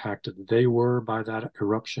heavily impacted they were by that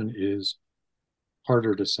eruption is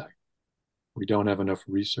harder to say. We don't have enough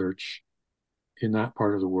research in that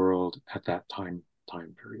part of the world at that time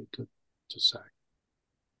period to say.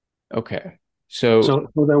 Okay. So So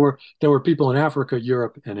there were people in Africa,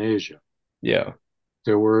 Europe, and Asia. yeah.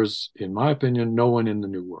 There was, in my opinion, no one in the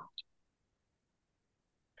New World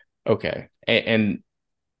Okay. And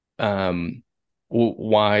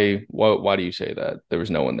why do you say that? There was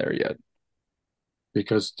no one there yet.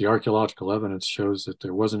 because the archaeological evidence shows that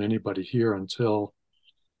there wasn't anybody here until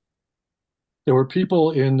there were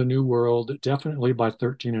people in the New World definitely by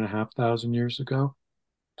 13,500 years ago.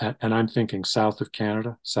 And I'm thinking south of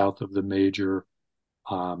Canada, south of the major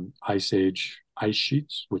Ice Age ice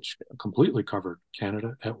sheets, which completely covered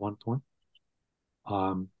Canada at one point.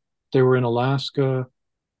 Um, they were in Alaska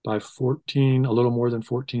by a little more than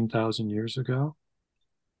 14,000 years ago.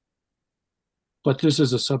 But this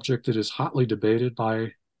is a subject that is hotly debated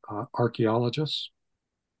by archaeologists.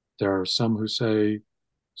 There are some who say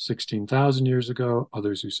 16,000 years ago,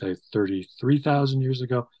 others who say 33,000 years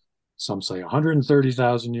ago, some say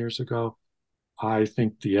 130,000 years ago. I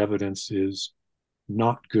think the evidence is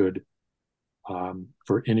not good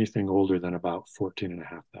for anything older than about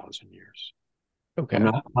 14,500 years. Okay.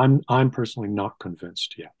 I'm personally not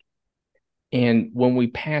convinced yet. And when we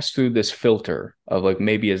pass through this filter of like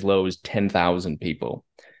maybe as low as 10,000 people,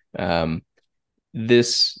 um,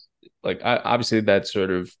 this obviously that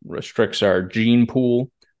sort of restricts our gene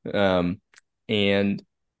pool. And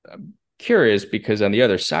I'm curious because on the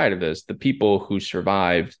other side of this, the people who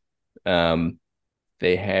survived, um,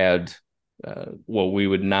 they had what we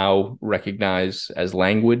would now recognize as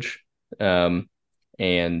language. Um,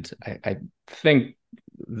 and I think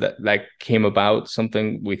that came about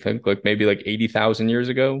something we think like maybe like 80,000 years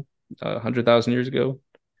ago, 100,000 years ago,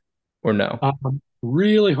 or no?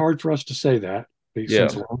 Really hard for us to say that Yeah.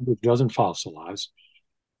 since language doesn't fossilize.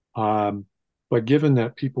 Um, but given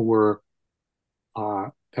that people were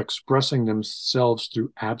expressing themselves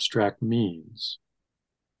through abstract means,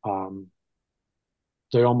 um,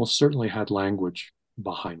 they almost certainly had language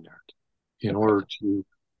behind that in Okay. order to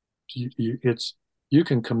it's you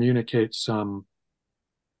can communicate some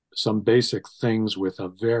basic things with a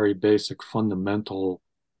very basic fundamental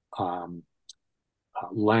um,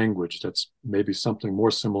 language that's maybe something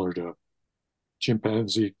more similar to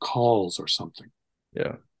chimpanzee calls or something.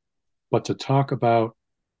 Yeah. But to talk about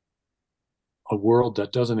a world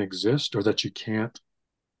that doesn't exist or that you can't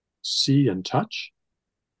see and touch,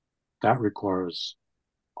 that requires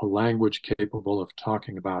a language capable of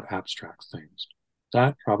talking about abstract things.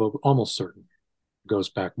 That probably almost certainly goes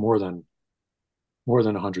back more than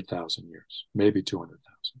 100,000 years, maybe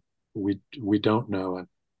 200,000. We don't know, and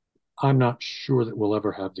I'm not sure that we'll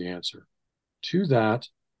ever have the answer to that.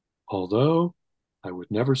 Although I would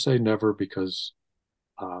never say never, because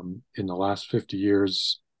in the last 50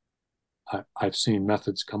 years, I've seen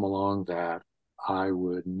methods come along that I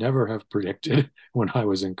would never have predicted when I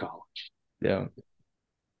was in college. Yeah.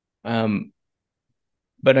 Um,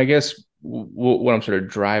 but I guess what I'm sort of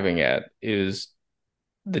driving at is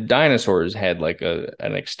the dinosaurs had like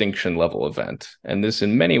an extinction level event, and this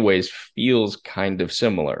in many ways feels kind of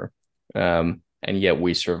similar, and yet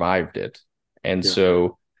we survived it. And Yeah.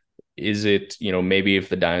 so, is it, maybe if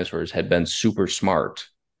the dinosaurs had been super smart,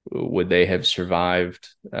 would they have survived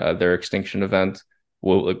their extinction event?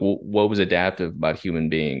 What was adaptive about human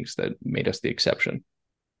beings that made us the exception?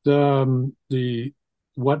 The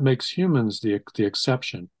what makes humans the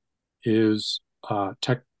exception is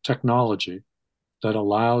technology that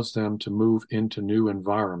allows them to move into new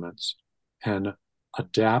environments and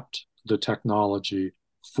adapt the technology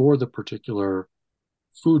for the particular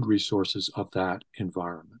food resources of that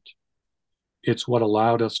environment. It's what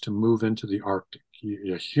allowed us to move into the Arctic.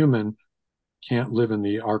 A human can't live in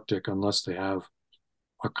the Arctic unless they have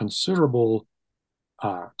a considerable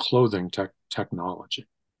clothing technology.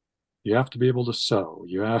 You have to be able to sew.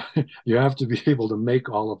 You have to be able to make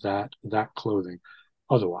all of that clothing.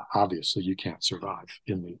 Otherwise, obviously, you can't survive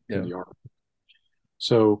in Yeah. the Arctic.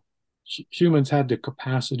 So humans had the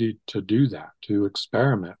capacity to do that, to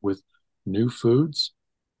experiment with new foods.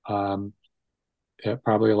 Um,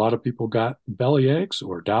 Probably a lot of people got belly aches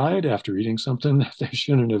or died after eating something that they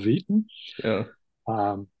shouldn't have eaten. Yeah.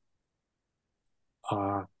 Um,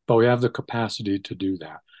 but we have the capacity to do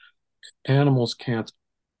that. Animals can't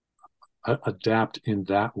adapt in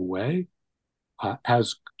that way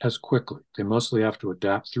as quickly. They mostly have to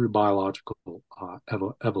adapt through biological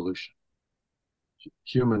evolution.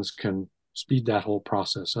 Humans can speed that whole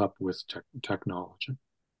process up with technology.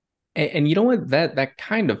 And you know what? That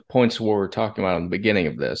kind of points to what we're talking about in the beginning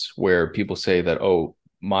of this, where people say that, oh,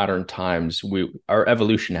 modern times, our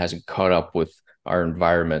evolution hasn't caught up with our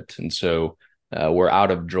environment, and so we're out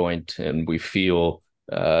of joint, and we feel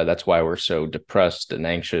that's why we're so depressed and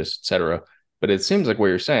anxious, etc. But it seems like what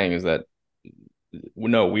you're saying is that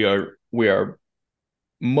no, we are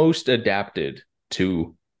most adapted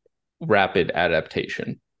to rapid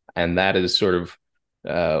adaptation, and that is sort of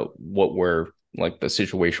what we're like the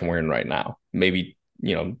situation we're in right now. Maybe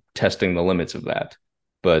testing the limits of that,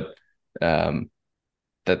 but um,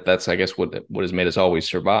 that's I guess what has made us always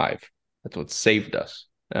survive. That's what saved us.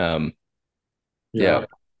 Yeah, Yeah,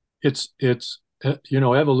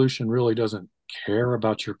 evolution really doesn't care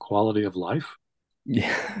about your quality of life,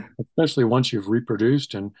 yeah, especially once you've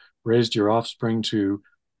reproduced and raised your offspring to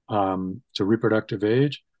reproductive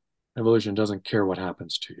age. Evolution doesn't care what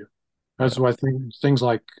happens to you. That's yeah, why things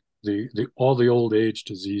like the all the old age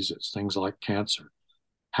diseases, things like cancer,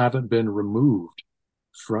 haven't been removed.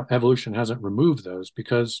 Evolution hasn't removed those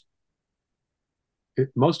because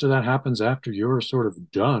most of that happens after you're sort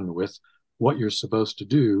of done with what you're supposed to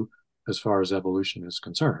do as far as evolution is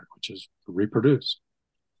concerned, which is reproduce.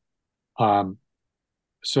 Um,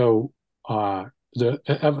 so the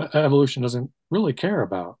evolution doesn't really care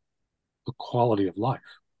about the quality of life.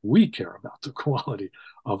 We care about the quality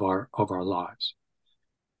of our lives.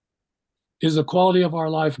 Is the quality of our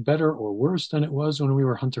life better or worse than it was when we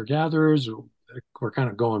were hunter gatherers? We're kind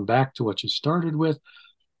of going back to what you started with.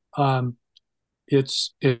 Um,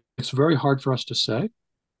 it's very hard for us to say.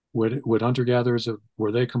 Would hunter gatherers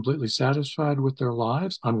were they completely satisfied with their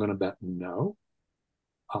lives? I'm going to bet no.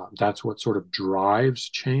 That's what sort of drives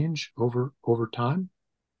change over time.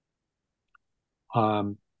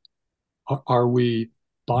 Um, are we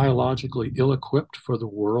biologically ill-equipped for the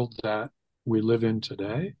world that we live in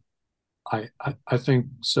today? I think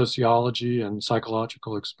sociology and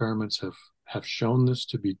psychological experiments have shown this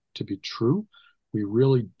to be true. We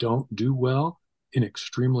really don't do well in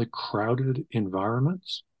extremely crowded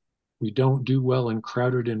environments. We don't do well in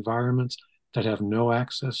crowded environments that have no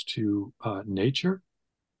access to nature.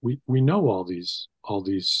 We know all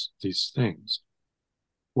these things.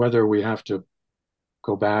 Whether we have to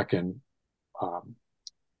go back and um,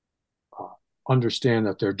 uh, understand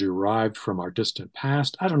that they're derived from our distant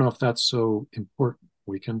past, I don't know if that's so important.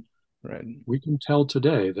 right. We can tell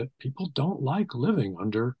today that people don't like living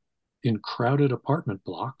in crowded apartment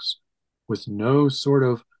blocks with no sort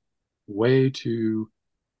of way to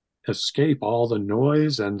escape all the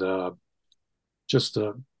noise and just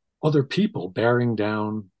other people bearing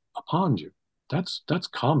down upon you. That's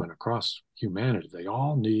common across humanity. They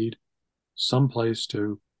all need some place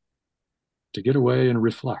to get away and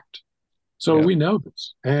reflect. So Yeah. we know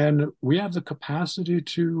this, and we have the capacity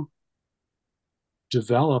to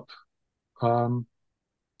develop um,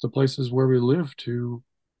 the places where we live to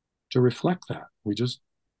reflect that. We just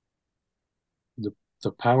the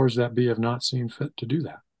the powers that be have not seen fit to do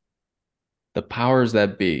that. The powers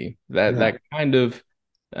that be, Yeah, that kind of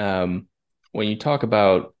um when you talk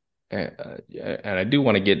about and I do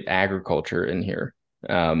want to get agriculture in here,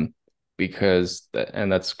 because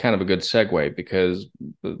and that's kind of a good segue because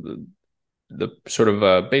the sort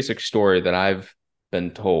of basic story that I've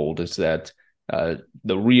been told is that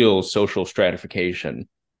the real social stratification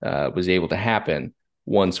was able to happen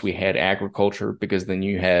once we had agriculture, because then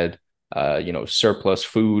you had surplus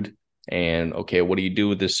food, and okay, what do you do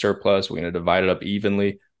with this surplus? We're going to divide it up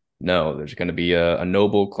evenly. No, there's going to be a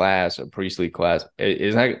noble class, a priestly class.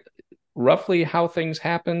 Is that roughly how things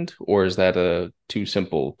happened, or is that too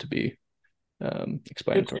simple to be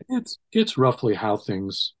explanatory? it's roughly how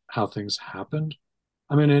things happened.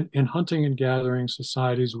 I mean, in hunting and gathering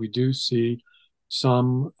societies, we do see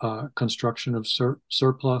some construction of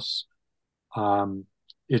surplus. Um,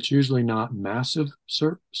 it's usually not massive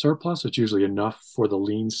surplus. It's usually enough for the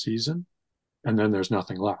lean season, and then there's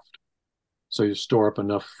nothing left. So you store up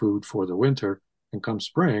enough food for the winter, and come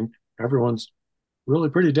spring, everyone's really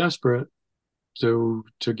pretty desperate to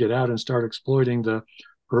get out and start exploiting the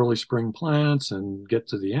early spring plants and get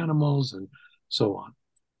to the animals and so on.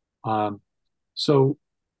 Um, so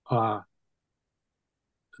uh,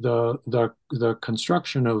 the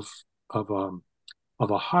construction of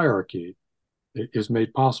a hierarchy is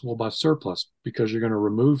made possible by surplus because you're going to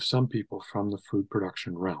remove some people from the food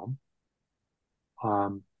production realm,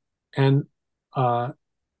 and uh,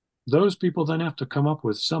 those people then have to come up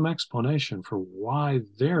with some explanation for why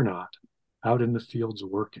they're not out in the fields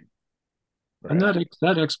working. And Right.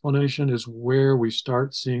 that explanation is where we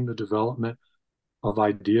start seeing the development of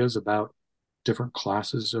ideas about different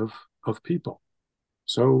classes of people.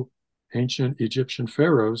 So ancient Egyptian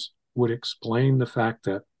pharaohs would explain the fact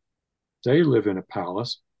that they live in a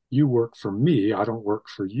palace. You work for me. I don't work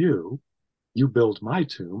for you. You build my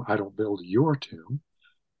tomb. I don't build your tomb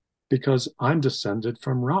because I'm descended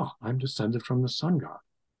from Ra. I'm descended from the sun god.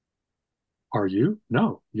 Are you?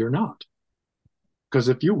 No, you're not. Because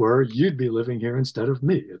if you were, you'd be living here instead of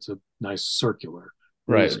me. It's a nice circular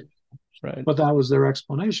Right. reason. Right. But that was their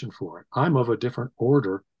explanation for it. I'm of a different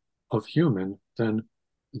order of human than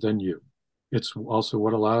you. It's also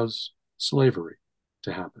what allows slavery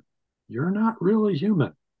to happen. You're not really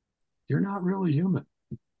human. You're not really human.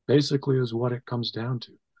 Basically, is what it comes down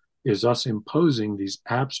to, is us imposing these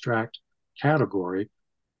abstract category.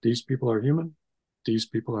 These people are human. These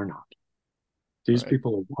people are not. These Right.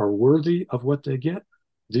 people are worthy of what they get.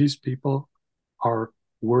 These people are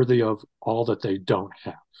worthy of all that they don't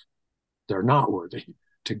have. They're not worthy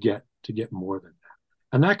to get more than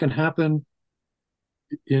that. And that can happen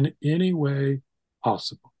in any way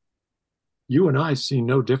possible. You and I see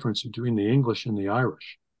no difference between the English and the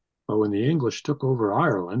Irish. But when the English took over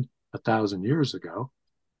Ireland 1,000 years ago,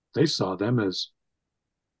 they saw them as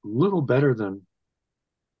little better than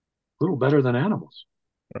animals.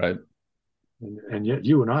 Right. And yet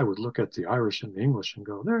you and I would look at the Irish and the English and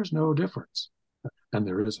go, there's no difference. And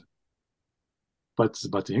there isn't. But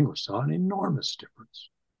the English saw an enormous difference.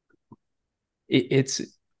 It's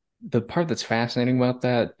the part that's fascinating about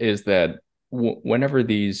that is that whenever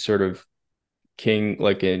these sort of king,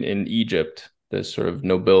 like in Egypt, this sort of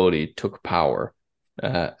nobility took power,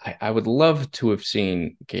 I would love to have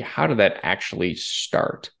seen, okay, how did that actually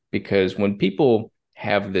start? Because when people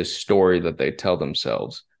have this story that they tell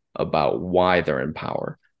themselves about why they're in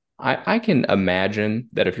power, I can imagine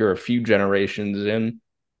that if you're a few generations in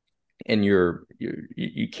and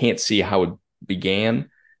you can't see how it began,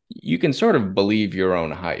 you can sort of believe your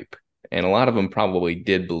own hype. And a lot of them probably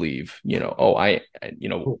did believe, oh,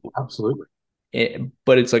 Oh, absolutely.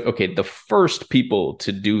 but it's like, okay, the first people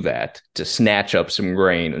to do that, to snatch up some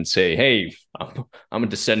grain and say, hey, I'm a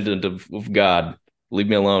descendant of God, leave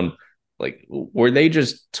me alone. Like, were they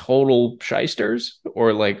just total shysters?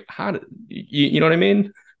 Or like, how did you know what I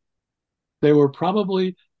mean? They were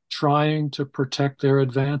probably trying to protect their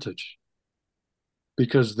advantage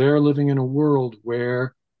because they're living in a world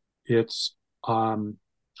where it's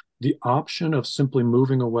the option of simply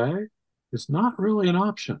moving away is not really an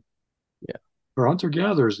option. Yeah. For hunter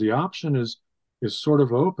gatherers, the option is sort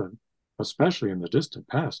of open, especially in the distant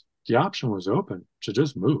past. The option was open to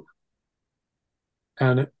just move.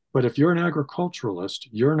 But if you're an agriculturalist,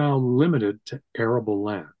 you're now limited to arable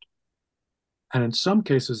land. And in some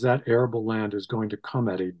cases, that arable land is going to come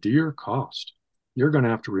at a dear cost. You're going to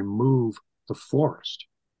have to remove the forest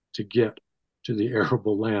to get to the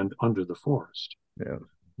arable land under the forest. Yeah.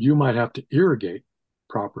 You might have to irrigate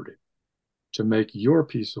property to make your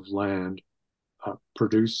piece of land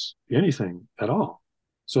produce anything at all.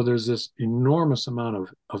 So there's this enormous amount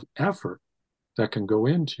of effort that can go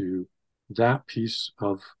into that piece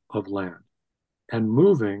of land. And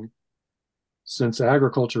moving, since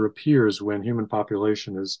agriculture appears when human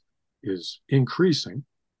population is increasing,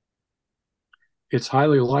 it's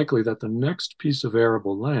highly likely that the next piece of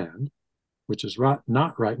arable land, which is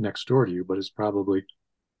not right next door to you, but is probably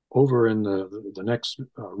over in the next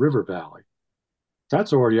river valley,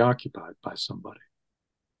 that's already occupied by somebody.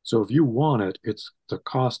 So if you want it, it's the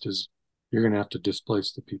cost is you're going to have to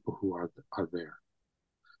displace the people who are there.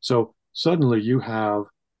 So suddenly you have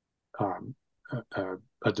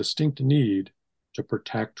a distinct need to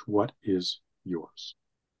protect what is yours.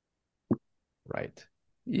 Right.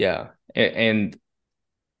 Yeah. And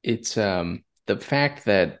it's the fact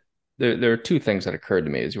that there are two things that occurred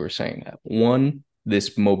to me as you were saying that. One,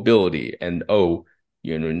 this mobility and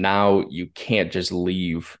now you can't just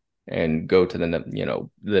leave and go to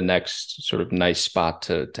the next sort of nice spot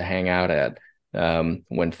to hang out at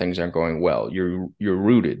when things aren't going well. You're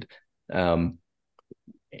rooted.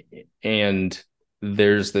 And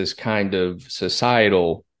there's this kind of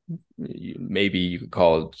societal, maybe you could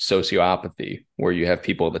call it sociopathy, where you have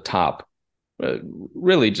people at the top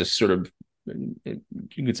really just sort of,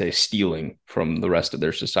 you could say, stealing from the rest of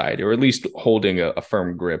their society, or at least holding a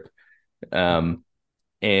firm grip.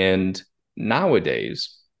 And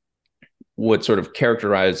nowadays, what sort of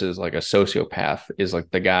characterizes like a sociopath is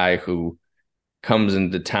like the guy who comes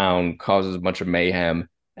into town, causes a bunch of mayhem,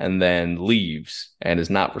 and then leaves and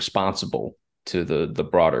is not responsible to the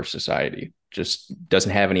broader society, just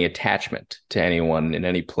doesn't have any attachment to anyone in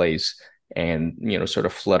any place, and sort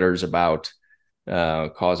of flutters about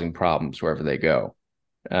causing problems wherever they go.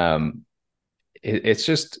 It's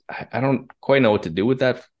just, I don't quite know what to do with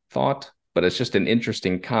that thought, but it's just an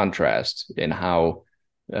interesting contrast in how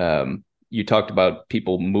you talked about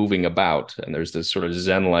people moving about, and there's this sort of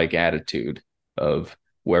Zen-like attitude of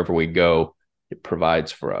wherever we go, it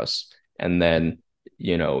provides for us. And then,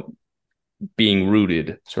 being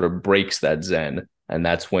rooted sort of breaks that Zen. And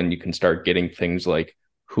that's when you can start getting things like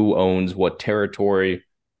who owns what territory,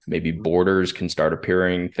 maybe borders can start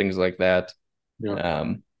appearing, things like that.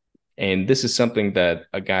 Yeah. And this is something that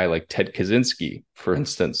a guy like Ted Kaczynski, for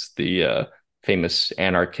instance, the famous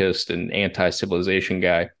anarchist and anti-civilization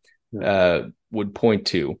guy, would point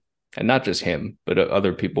to, and not just him, but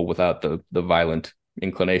other people without the violent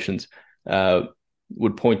inclinations,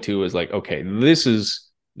 would point to as like, okay, this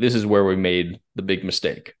is where we made the big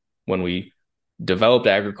mistake. When we developed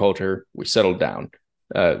agriculture, we settled down.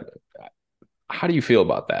 How do you feel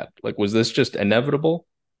about that? Like, was this just inevitable?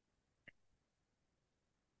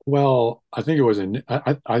 Well, I think it was.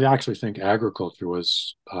 I actually think agriculture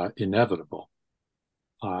was inevitable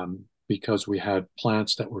because we had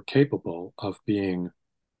plants that were capable of being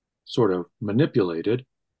sort of manipulated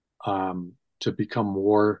to become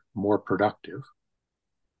more productive.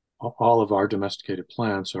 All of our domesticated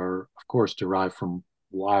plants are, of course, derived from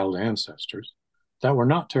wild ancestors that were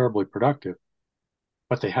not terribly productive,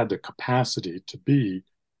 but they had the capacity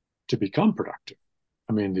to become productive.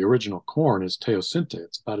 I mean, the original corn is teosinte.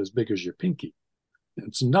 It's about as big as your pinky.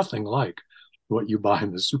 It's nothing like what you buy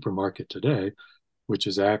in the supermarket today, which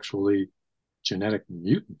is actually genetic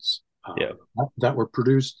mutants Yeah. that were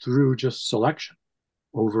produced through just selection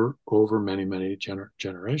over many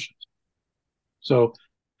generations. So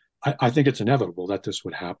I think it's inevitable that this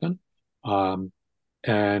would happen.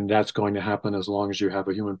 And that's going to happen as long as you have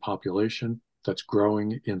a human population that's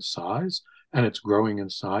growing in size. And it's growing in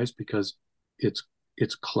size because it's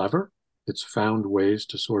clever. It's found ways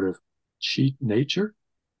to sort of cheat nature.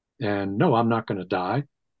 And no, I'm not going to die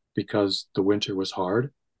because the winter was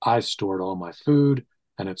hard. I stored all my food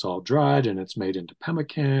and it's all dried and it's made into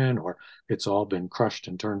pemmican, or it's all been crushed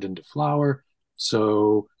and turned into flour.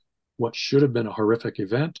 So what should have been a horrific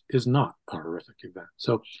event is not a horrific event.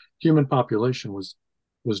 So human population was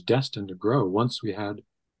destined to grow once we had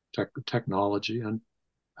technology and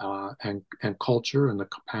culture and the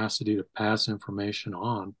capacity to pass information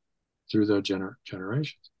on through the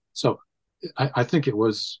generations. So I think it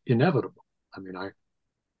was inevitable. I mean,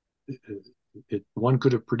 one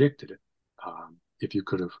could have predicted it if you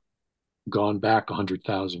could have gone back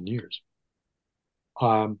 100,000 years.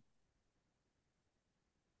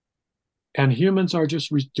 And humans are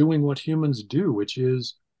just doing what humans do, which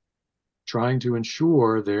is trying to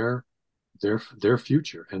ensure their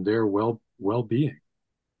future and their well-being.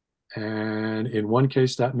 And in one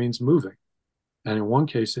case, that means moving. And in one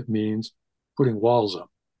case, it means putting walls up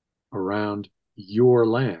around your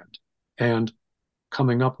land and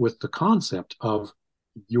coming up with the concept of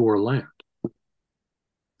your land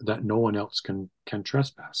that no one else can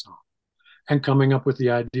trespass on. And coming up with the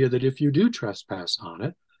idea that if you do trespass on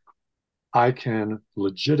it, I can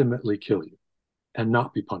legitimately kill you and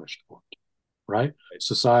not be punished for it, right?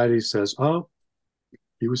 Society says, oh,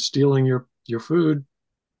 he was stealing your food.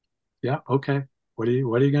 Yeah, okay. What are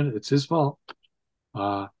you gonna? It's his fault.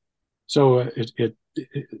 Uh, so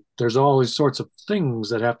there's all these sorts of things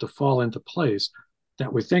that have to fall into place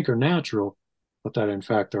that we think are natural, but that in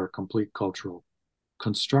fact are complete cultural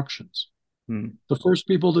constructions. Hmm. The first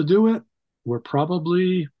people to do it were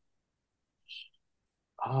probably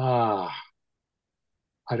ah,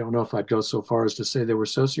 I don't know if I'd go so far as to say they were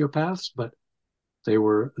sociopaths, but they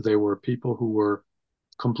were people who were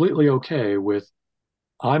completely okay with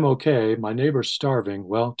I'm okay, my neighbor's starving.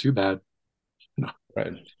 Well, too bad.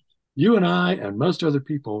 Right. You and I and most other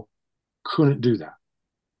people couldn't do that.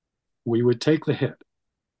 We would take the hit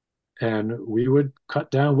and we would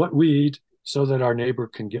cut down what we eat so that our neighbor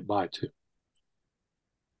can get by too.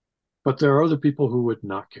 But there are other people who would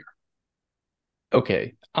not care.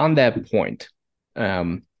 Okay. On that point,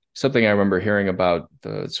 um, something I remember hearing about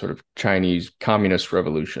the sort of Chinese Communist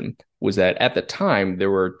Revolution was that at the time there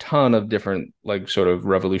were a ton of different like sort of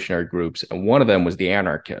revolutionary groups, and one of them was the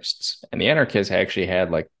anarchists. And the anarchists actually had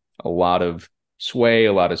like a lot of sway,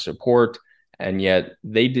 a lot of support, and yet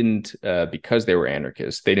they didn't, because they were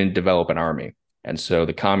anarchists, they didn't develop an army, and so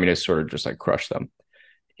the communists sort of just like crushed them.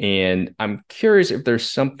 And I'm curious if there's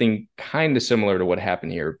something kind of similar to what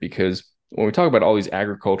happened here, because when we talk about all these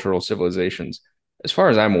agricultural civilizations, as far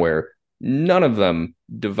as I'm aware, none of them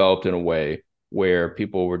developed in a way where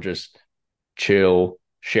people were just chill,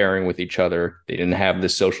 sharing with each other. They didn't have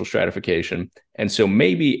this social stratification. And so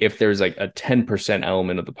maybe if there's like a 10%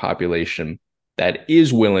 element of the population that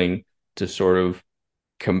is willing to sort of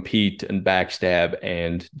compete and backstab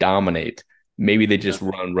and dominate, maybe they Yeah. just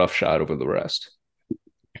run roughshod over the rest.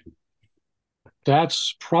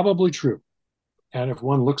 That's probably true. And if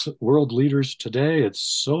one looks at world leaders today, it's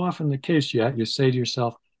so often the case you say to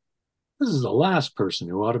yourself, this is the last person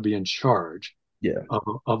who ought to be in charge Yeah.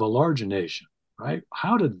 of a large nation, right?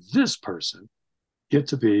 How did this person get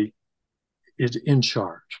to be in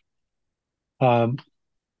charge? Um,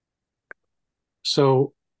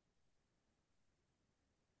 so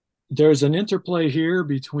there's an interplay here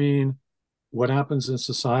between what happens in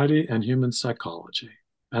society and human psychology.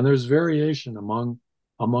 And there's variation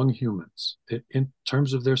among humans in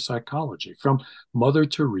terms of their psychology, from Mother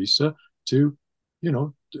Teresa to, you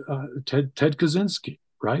know, Ted Kaczynski,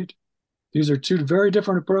 right? These are two very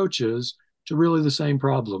different approaches to really the same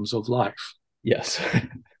problems of life. Yes.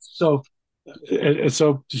 So,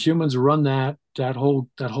 so humans run that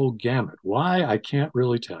whole gamut. Why? I can't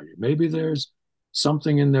really tell you. Maybe there's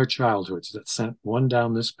something in their childhoods that sent one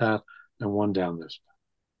down this path and one down this path.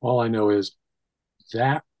 All I know is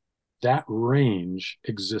that that range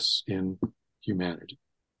exists in humanity,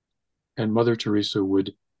 and Mother Teresa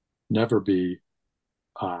would never be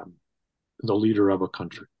um, the leader of a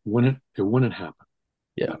country. It wouldn't happen.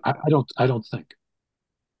 Yeah. I don't think.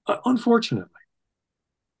 Unfortunately.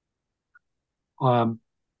 Um,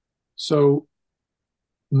 so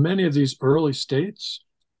many of these early states,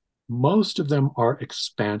 most of them are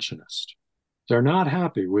expansionist. They're not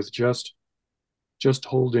happy with just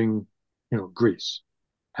holding, Greece.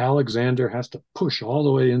 Alexander has to push all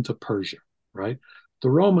the way into Persia, right? The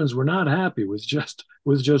Romans were not happy with just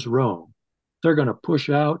Rome. They're going to push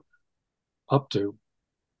out up to,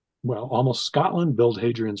 well, almost Scotland, build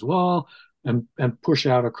Hadrian's Wall, and push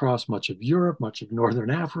out across much of Europe, much of Northern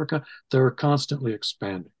Africa. They're constantly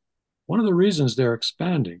expanding. One of the reasons they're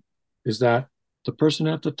expanding is that the person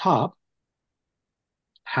at the top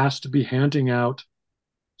has to be handing out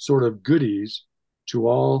sort of goodies to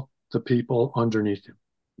all the people underneath him.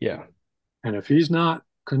 Yeah. And if he's not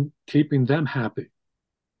keeping them happy,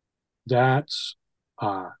 that's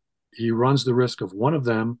he runs the risk of one of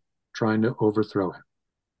them trying to overthrow him.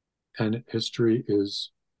 And history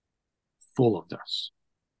is full of this,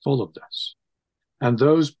 full of this. And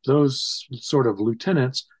those sort of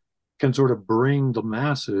lieutenants can sort of bring the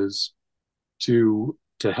masses to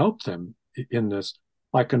help them in this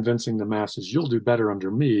by convincing the masses you'll do better under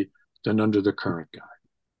me than under the current guy.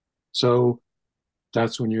 So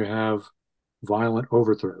that's when you have violent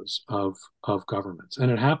overthrows of governments,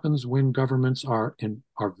 and it happens when governments are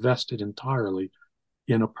vested entirely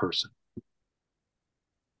in a person.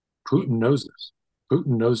 Putin knows this.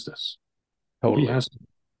 Putin knows this. He Totally. has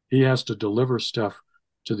he has to deliver stuff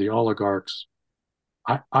to the oligarchs.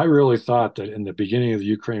 I really thought that in the beginning of the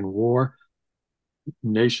Ukraine war,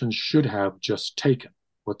 nations should have just taken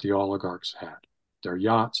what the oligarchs had, their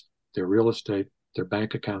yachts, their real estate, their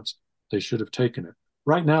bank accounts. They should have taken it.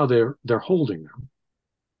 Right now, they're holding them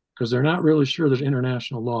because they're not really sure that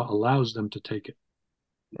international law allows them to take it.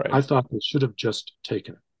 I Right. thought they should have just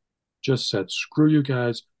taken it, just said, screw you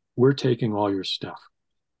guys, we're taking all your stuff.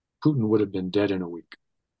 Putin would have been dead in a week.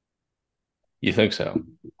 You think so?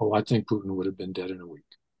 Oh, I think Putin would have been dead in a week.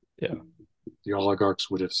 Yeah. The oligarchs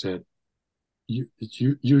would have said, you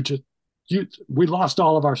just, we lost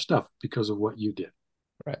all of our stuff because of what you did.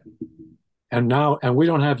 Right. And we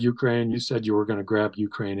don't have Ukraine. You said you were going to grab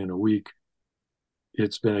Ukraine in a week.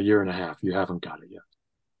 It's been a year and a half. You haven't got it yet.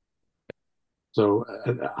 So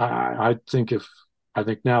I think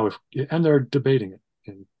now and they're debating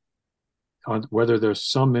it on whether there's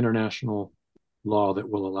some international law that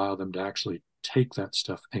will allow them to actually take that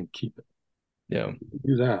stuff and keep it. Yeah.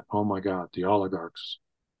 Do that. Oh my God, the oligarchs,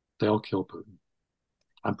 they'll kill Putin.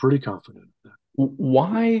 I'm pretty confident of that.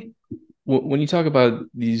 Why, when you talk about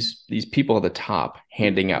these people at the top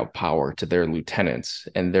handing out power to their lieutenants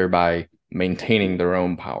and thereby maintaining their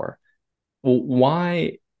own power, well,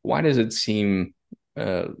 why does it seem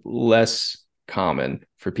less common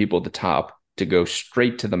for people at the top to go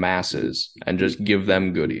straight to the masses and just give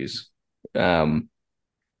them goodies? Um,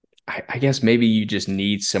 I guess maybe you just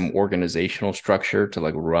need some organizational structure to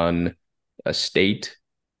like run a state.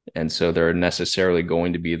 And so there are necessarily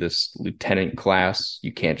going to be this lieutenant class.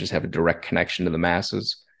 You can't just have a direct connection to the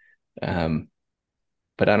masses. Um,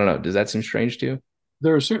 but I don't know. Does that seem strange to you?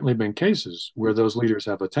 There have certainly been cases where those leaders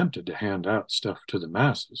have attempted to hand out stuff to the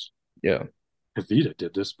masses. Yeah. Evita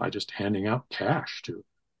did this by just handing out cash to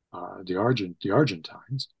the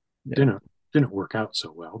Argentines. Yeah. Didn't work out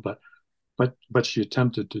so well, but she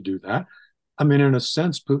attempted to do that. I mean, in a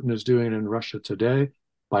sense, Putin is doing it in Russia today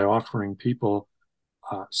by offering people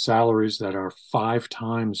salaries that are 5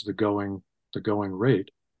 times the going rate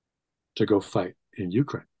to go fight in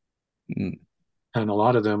Ukraine. Mm. And a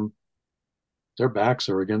lot of them, their backs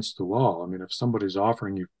are against the wall. I mean, if somebody's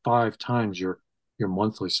offering you 5 times your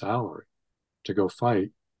monthly salary to go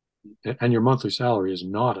fight, and your monthly salary is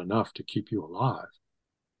not enough to keep you alive,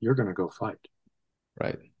 you're going to go fight.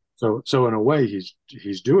 Right. So in a way,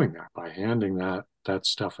 he's doing that by handing that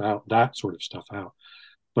stuff out, that sort of stuff out.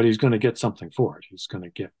 But he's going to get something for it. He's going to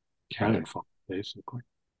get cannon Right. fodder, basically.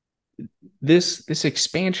 This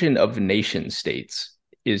expansion of nation states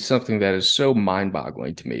is something that is so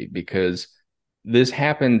mind-boggling to me because this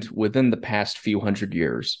happened within the past few hundred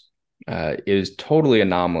years. It is totally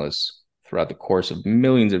anomalous throughout the course of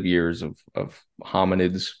millions of years of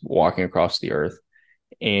hominids walking across the earth.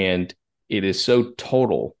 And it is so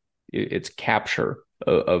total, its capture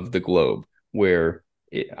of the globe, where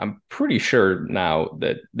I'm pretty sure now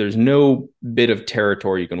that there's no bit of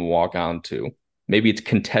territory you can walk onto. Maybe it's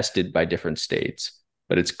contested by different states,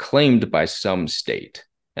 but it's claimed by some state.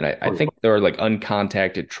 And I Oh, yeah. think there are like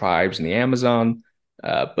uncontacted tribes in the Amazon,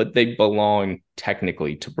 but they belong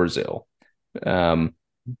technically to Brazil. Um,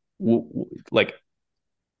 like,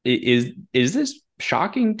 is this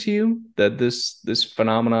shocking to you that this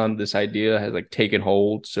phenomenon, this idea has like taken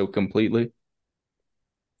hold so completely?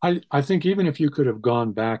 I think even if you could have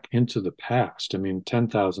gone back into the past, I mean,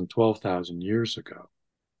 10,000, 12,000 years ago,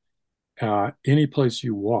 any place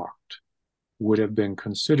you walked would have been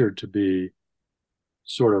considered to be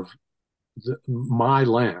sort of my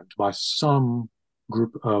land by some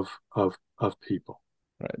group of people.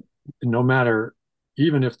 Right. No matter,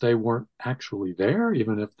 even if they weren't actually there,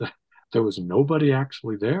 even if there was nobody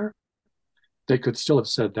actually there, they could still have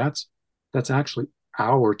said that's actually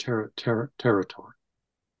our territory,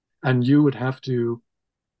 and you would have to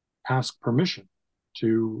ask permission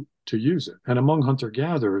to use it. And among hunter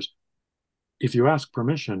gatherers, if you ask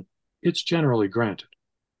permission, it's generally granted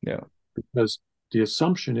Yeah. because the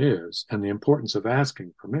assumption is, and the importance of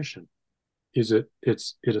asking permission is it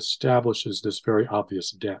establishes this very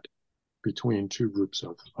obvious debt between two groups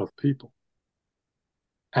of people.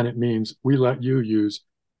 And it means we let you use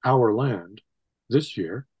our land this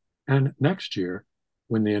year, and next year,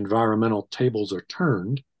 when the environmental tables are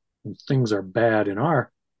turned and things are bad in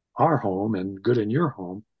our home and good in your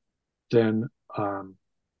home, then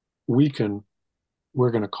we can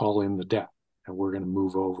we're going to call in the debt and we're going to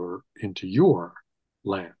move over into your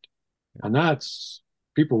land. And that's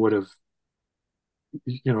people would have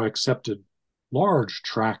accepted large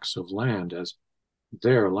tracts of land as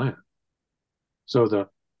their land. So the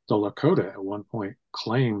Lakota at one point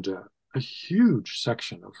claimed a huge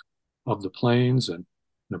section of the plains and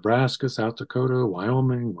Nebraska, South Dakota,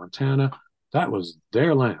 Wyoming, Montana, that was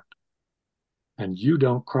their land. And you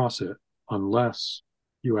don't cross it unless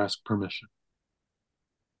you ask permission.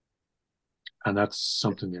 And that's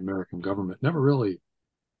something the American government never really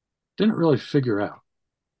didn't really figure out.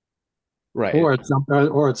 Right. Or at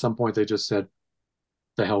some point they just said,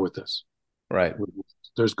 the hell with this. Right.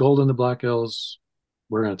 There's gold in the Black Hills.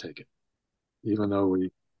 We're going to take it, even though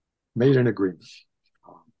we made an agreement.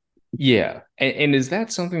 Yeah. And is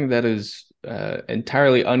that something that is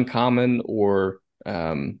entirely uncommon or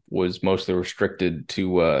was mostly restricted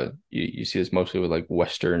to you see this mostly with like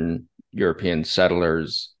Western European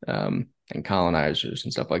settlers and colonizers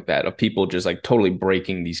and stuff like that, of people just like totally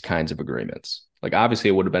breaking these kinds of agreements? Like obviously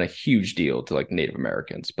it would have been a huge deal to like Native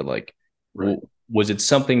Americans, but like Right. was it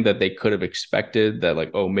something that they could have expected that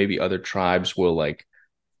like, oh, maybe other tribes will like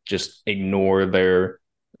just ignore their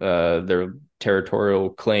territorial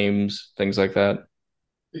claims, things like that?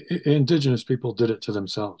 Indigenous people did it to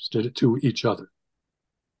themselves, did it to each other.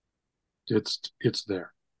 It's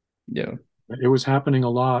there. Yeah. It was happening a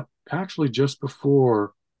lot, actually, just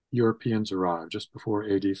before Europeans arrived, just before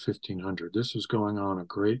AD 1500. This was going on a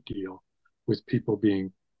great deal, with people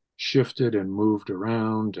being shifted and moved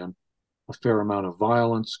around, and a fair amount of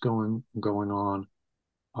violence going on,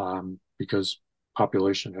 because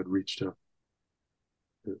population had reached a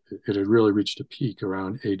it had really reached a peak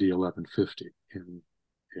around AD 1150 in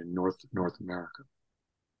North America.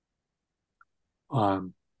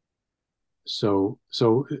 Um,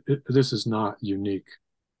 this is not unique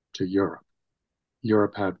to Europe.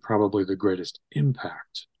 Europe had probably the greatest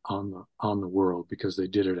impact on the world because they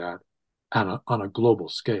did it on a global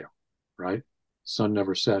scale, right? Sun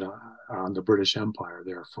never set on the British Empire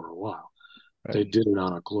there for a while. They Right. did it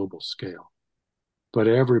on a global scale, but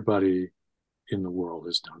everybody in the world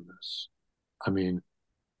has done this. I mean,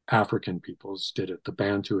 African peoples did it. The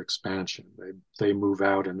Bantu expansion. They move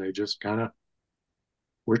out and they just kind of,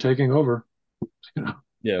 we're taking over, you know,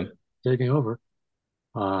 Yeah. taking over.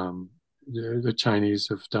 Um, the Chinese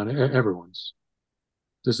have done it. Everyone's.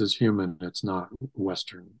 This is human. It's not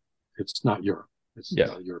Western. It's not Europe. It's Yeah.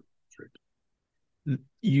 not a Europe.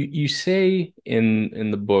 You say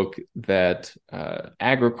in the book that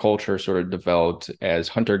agriculture sort of developed as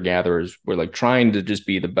hunter gatherers were like trying to just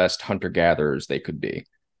be the best hunter gatherers they could be,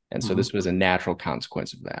 and so Mm-hmm. this was a natural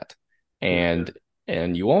consequence of that. Yeah.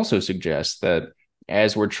 And you also suggest that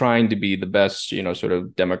as we're trying to be the best, sort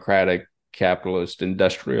of democratic, capitalist,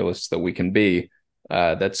 industrialists that we can be,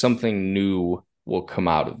 that something new will come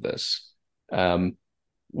out of this. Um,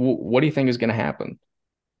 what do you think is going to happen?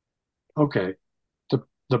 Okay.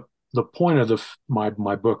 The point of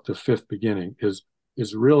my book, The Fifth Beginning, is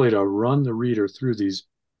really to run the reader through these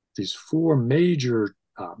four major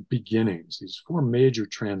beginnings, these four major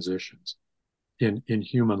transitions in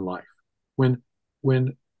human life. When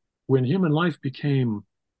when when human life became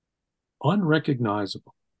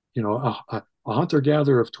unrecognizable, a hunter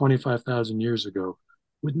gatherer of 25,000 years ago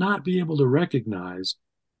would not be able to recognize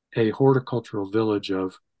a horticultural village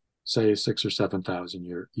of, say, 6 or 7 thousand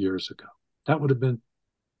years ago. That would have been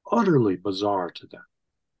utterly bizarre to them.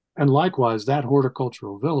 And likewise, that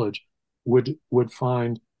horticultural village would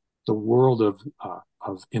find the world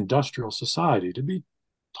of industrial society to be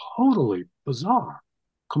totally bizarre.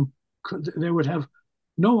 They would have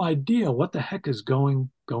no idea what the heck is going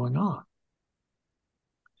on.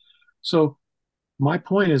 So my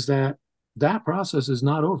point is that that process is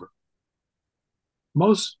not over.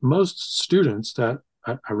 Most students that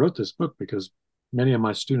I wrote this book because many of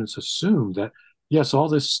my students assume that yes, all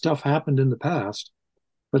this stuff happened in the past,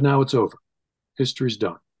 but now it's over. History's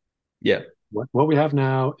done. Yeah. What we have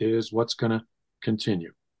now is what's going to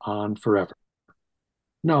continue on forever.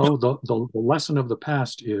 No, the lesson of the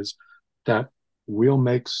past is that we'll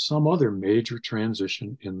make some other major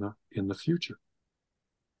transition in the future.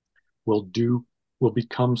 We'll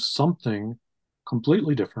become something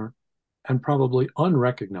completely different and probably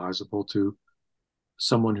unrecognizable to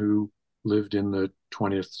someone who lived in the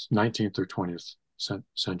 20th, 19th or 20th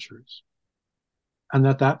centuries. And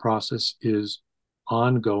that process is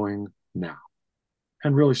ongoing now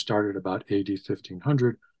and really started about AD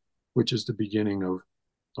 1500, which is the beginning of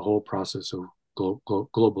the whole process of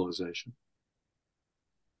globalization.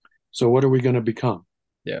 So, what are we going to become?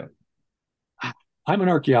 Yeah. I'm an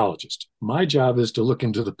archaeologist. My job is to look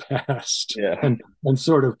into the past Yeah. and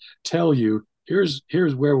sort of tell you here's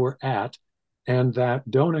where we're at, and that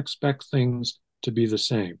don't expect things to be the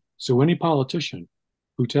same. So, any politician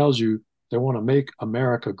who tells you they want to make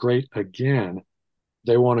America great again,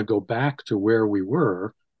 they want to go back to where we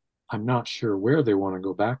were. I'm not sure where they want to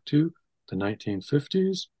go back to, the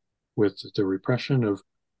 1950s, with the repression of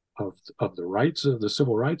of the rights of the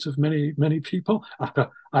civil rights of many people.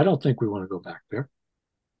 I don't think we want to go back there.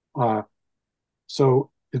 Uh,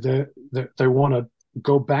 so they want to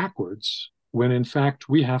go backwards when in fact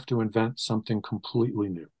we have to invent something completely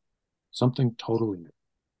new, something totally new.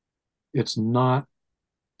 It's not,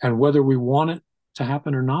 and whether we want it to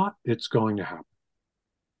happen or not, it's going to happen.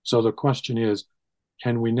 So the question is,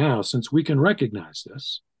 can we now, since we can recognize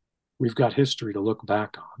this, we've got history to look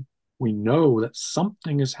back on. We know that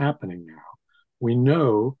something is happening now. We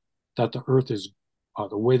know that the Earth is,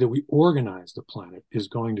 the way that we organize the planet is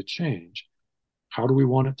going to change. How do we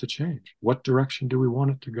want it to change? What direction do we want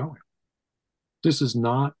it to go in? This is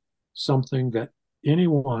not something that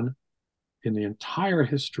anyone in the entire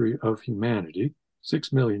history of humanity,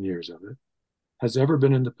 6 million years of it, has ever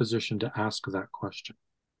been in the position to ask that question.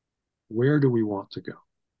 Where do we want to go?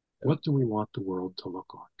 What do we want the world to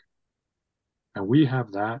look like? And we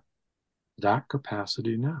have that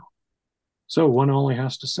capacity now. So one only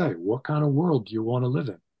has to say, what kind of world do you want to live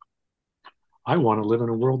in? I want to live in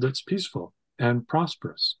a world that's peaceful and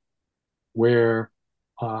prosperous, where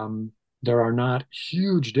there are not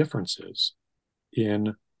huge differences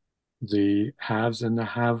in the haves and the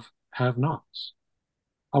have-nots.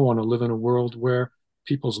 I want to live in a world where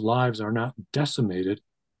people's lives are not decimated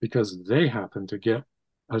because they happen to get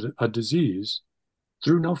a disease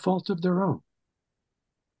through no fault of their own,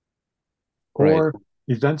 Right. or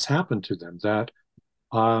events happen to them that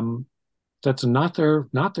that's not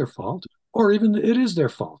their fault, or even it is their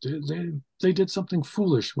fault. They did something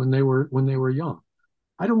foolish when they were young.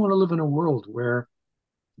 I don't want to live in a world where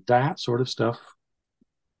that sort of stuff,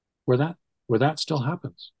 where that still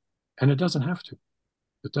happens, and it doesn't have to.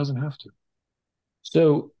 It doesn't have to.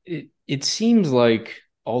 So it seems like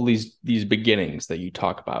all these beginnings that you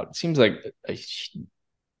talk about, it seems like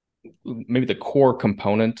maybe the core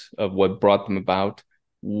component of what brought them about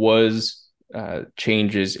was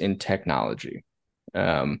changes in technology.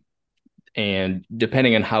 Um, and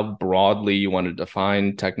depending on how broadly you want to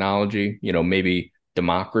define technology, maybe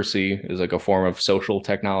democracy is like a form of social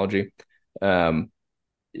technology. Um,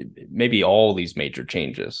 Maybe all these major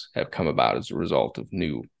changes have come about as a result of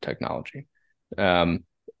new technology. And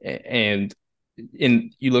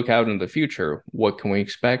you look out in the future, what can we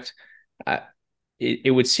expect?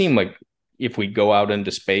 It would seem like if we go out into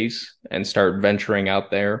space and start venturing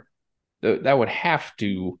out there, that would have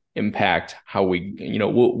to impact how we,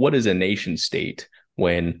 what is a nation state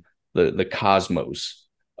when the cosmos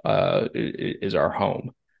is our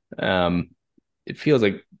home. It feels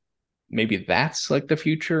like maybe that's like the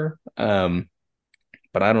future.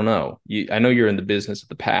 But I don't know. I know you're in the business of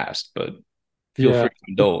the past, but feel free Yeah, to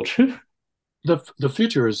indulge. the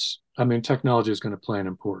future is. I mean, technology is going to play an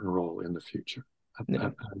important role in the future.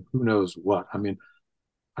 Yeah, And who knows what? I mean,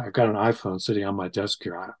 I've got an iPhone sitting on my desk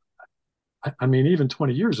here. I mean, even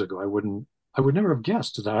 20 years ago, I would never have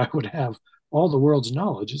guessed that I would have all the world's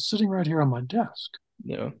knowledge. It's sitting right here on my desk.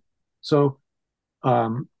 yeah, So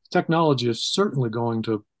technology is certainly going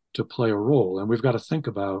to play a role, and we've got to think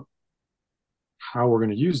about how we're going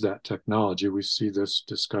to use that technology. We see this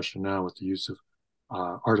discussion now with the use of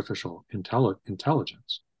artificial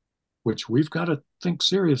intelligence, which we've got to think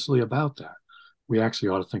seriously about that. We actually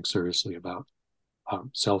ought to think seriously about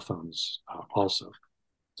cell phones also.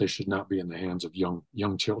 They should not be in the hands of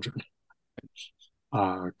young children,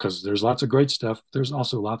 because there's lots of great stuff. There's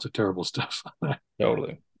also lots of terrible stuff that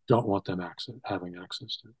totally. don't want them having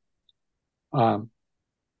access to.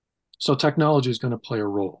 So technology is going to play a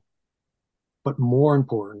role, but more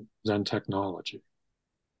important than technology,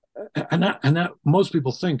 and that most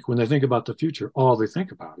people think when they think about the future, all they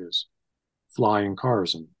think about is flying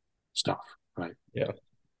cars and stuff, right? Yeah,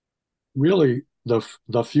 Really,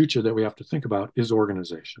 the future that we have to think about is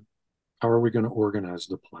organization. How are we going to organize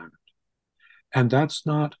the planet? And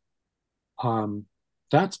um,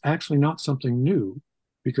 that's actually not something new,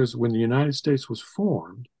 because when the United States was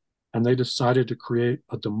formed and they decided to create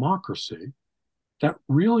a democracy, that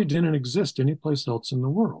really didn't exist anyplace else in the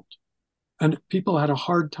world. And people had a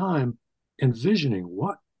hard time envisioning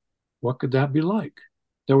what could that be like.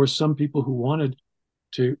 There were some people who wanted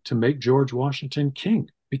to make George Washington king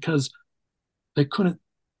because they couldn't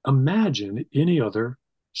imagine any other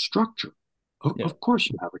structure. yeah, Of course,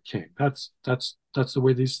 you have a king. That's the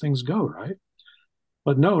way these things go, right?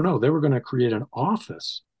 But no, they were going to create an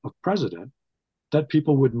office of president that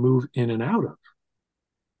people would move in and out of,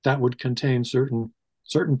 that would contain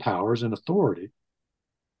certain powers and authority,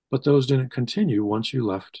 but those didn't continue once you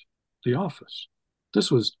left the office. This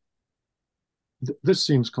was this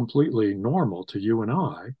seems completely normal to you and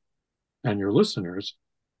I and your listeners,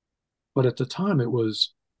 but at the time it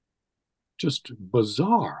was just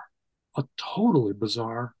bizarre, a totally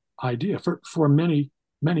bizarre idea for many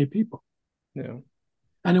people. Yeah.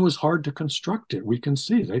 And it was hard to construct it. We can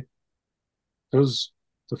see those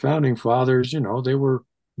the founding fathers, they were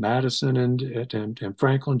Madison and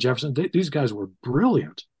Franklin Jefferson. These guys were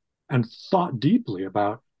brilliant and thought deeply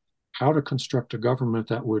about how to construct a government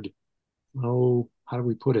that would, oh, how do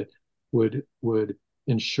we put it, would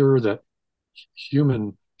ensure that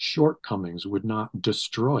human shortcomings would not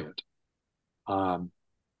destroy it. Um,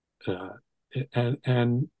 uh,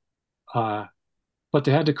 and but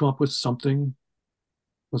they had to come up with something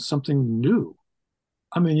new.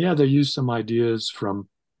 I mean, yeah, they used some ideas from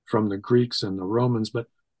the Greeks and the Romans, but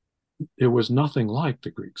it was nothing like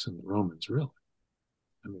the Greeks and the Romans, really.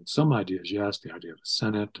 I mean, some ideas, yes, the idea of a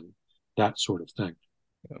Senate and that sort of thing.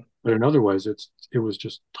 Yeah. But in other ways, it was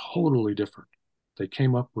just totally different. They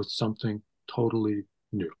came up with something totally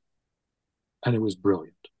new, and it was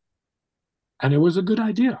brilliant. And it was a good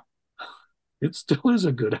idea. It still is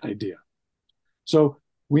a good idea. So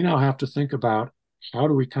we now have to think about how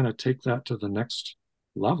do we kind of take that to the next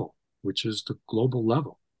level, which is the global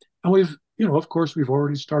level. And of course, we've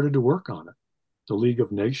already started to work on it. The League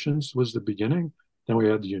of Nations was the beginning. Then we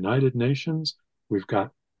had the United Nations. We've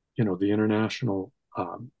got, the International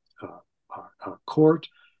Court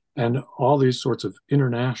and all these sorts of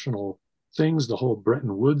international things, the whole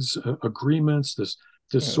Bretton Woods agreements, this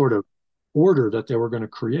Yeah. sort of order that they were going to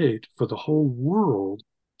create for the whole world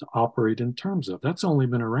to operate in terms of. That's only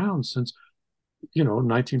been around since,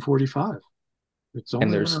 1945. It's And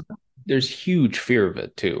only been around. there's huge fear of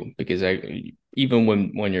it too, because even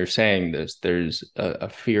when you're saying this, there's a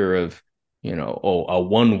fear of, a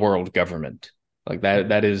one world government. Like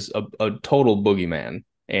that is a total boogeyman.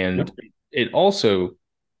 And Yep. it also,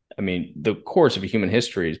 I mean, the course of human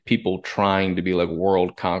history is people trying to be like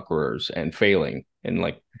world conquerors and failing. And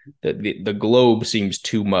like the globe seems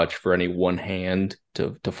too much for any one hand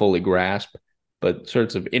to fully grasp. But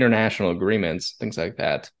sorts of international agreements, things like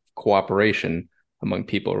that, cooperation among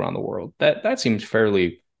people around the world, that seems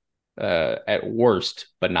fairly at worst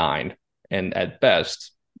benign and at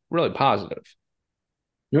best really positive.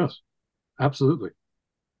 Yes, absolutely.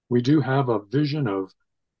 We do have a vision of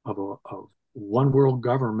one world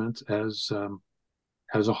government as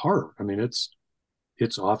a horror. I mean, it's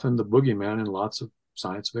often the boogeyman in lots of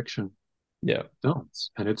science fiction Yeah.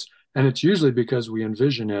 films, and it's usually because we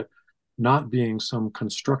envision it not being some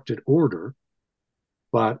constructed order,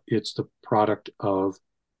 but it's the product of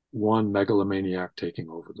one megalomaniac taking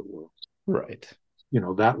over the world. Right.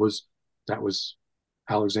 That was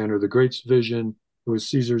Alexander the Great's vision. It was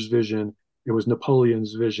Caesar's vision. It was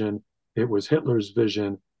Napoleon's vision. It was Hitler's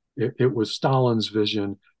vision. It was Stalin's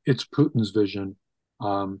vision. It's Putin's vision.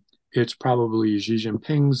 It's probably Xi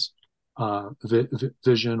Jinping's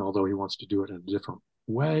vision, although he wants to do it in a different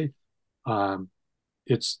way. Um,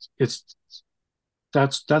 it's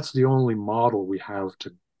that's the only model we have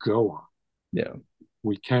to go on. Yeah.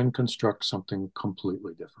 We can construct something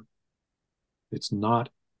completely different. It's not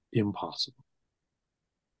impossible.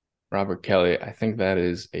 Robert Kelly, I think that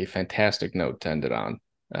is a fantastic note to end it on.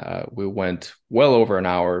 We went well over an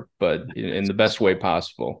hour, but in the best way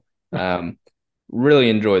possible. Really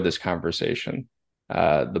enjoyed this conversation.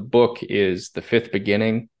 The book is The Fifth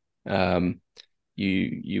Beginning.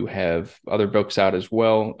 You have other books out as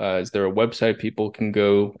well. Is there a website people can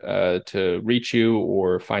go to reach you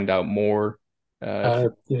or find out more?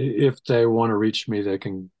 If they want to reach me, they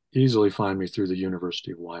can easily find me through the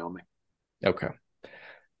University of Wyoming. Okay.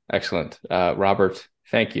 Excellent. Robert,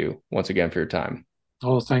 thank you once again for your time.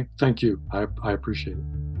 Oh, thank you. I appreciate it.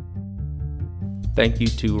 Thank you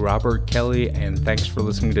to Robert Kelly, and thanks for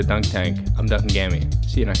listening to Dunk Tank. I'm Duncan Gammy.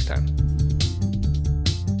 See you next time.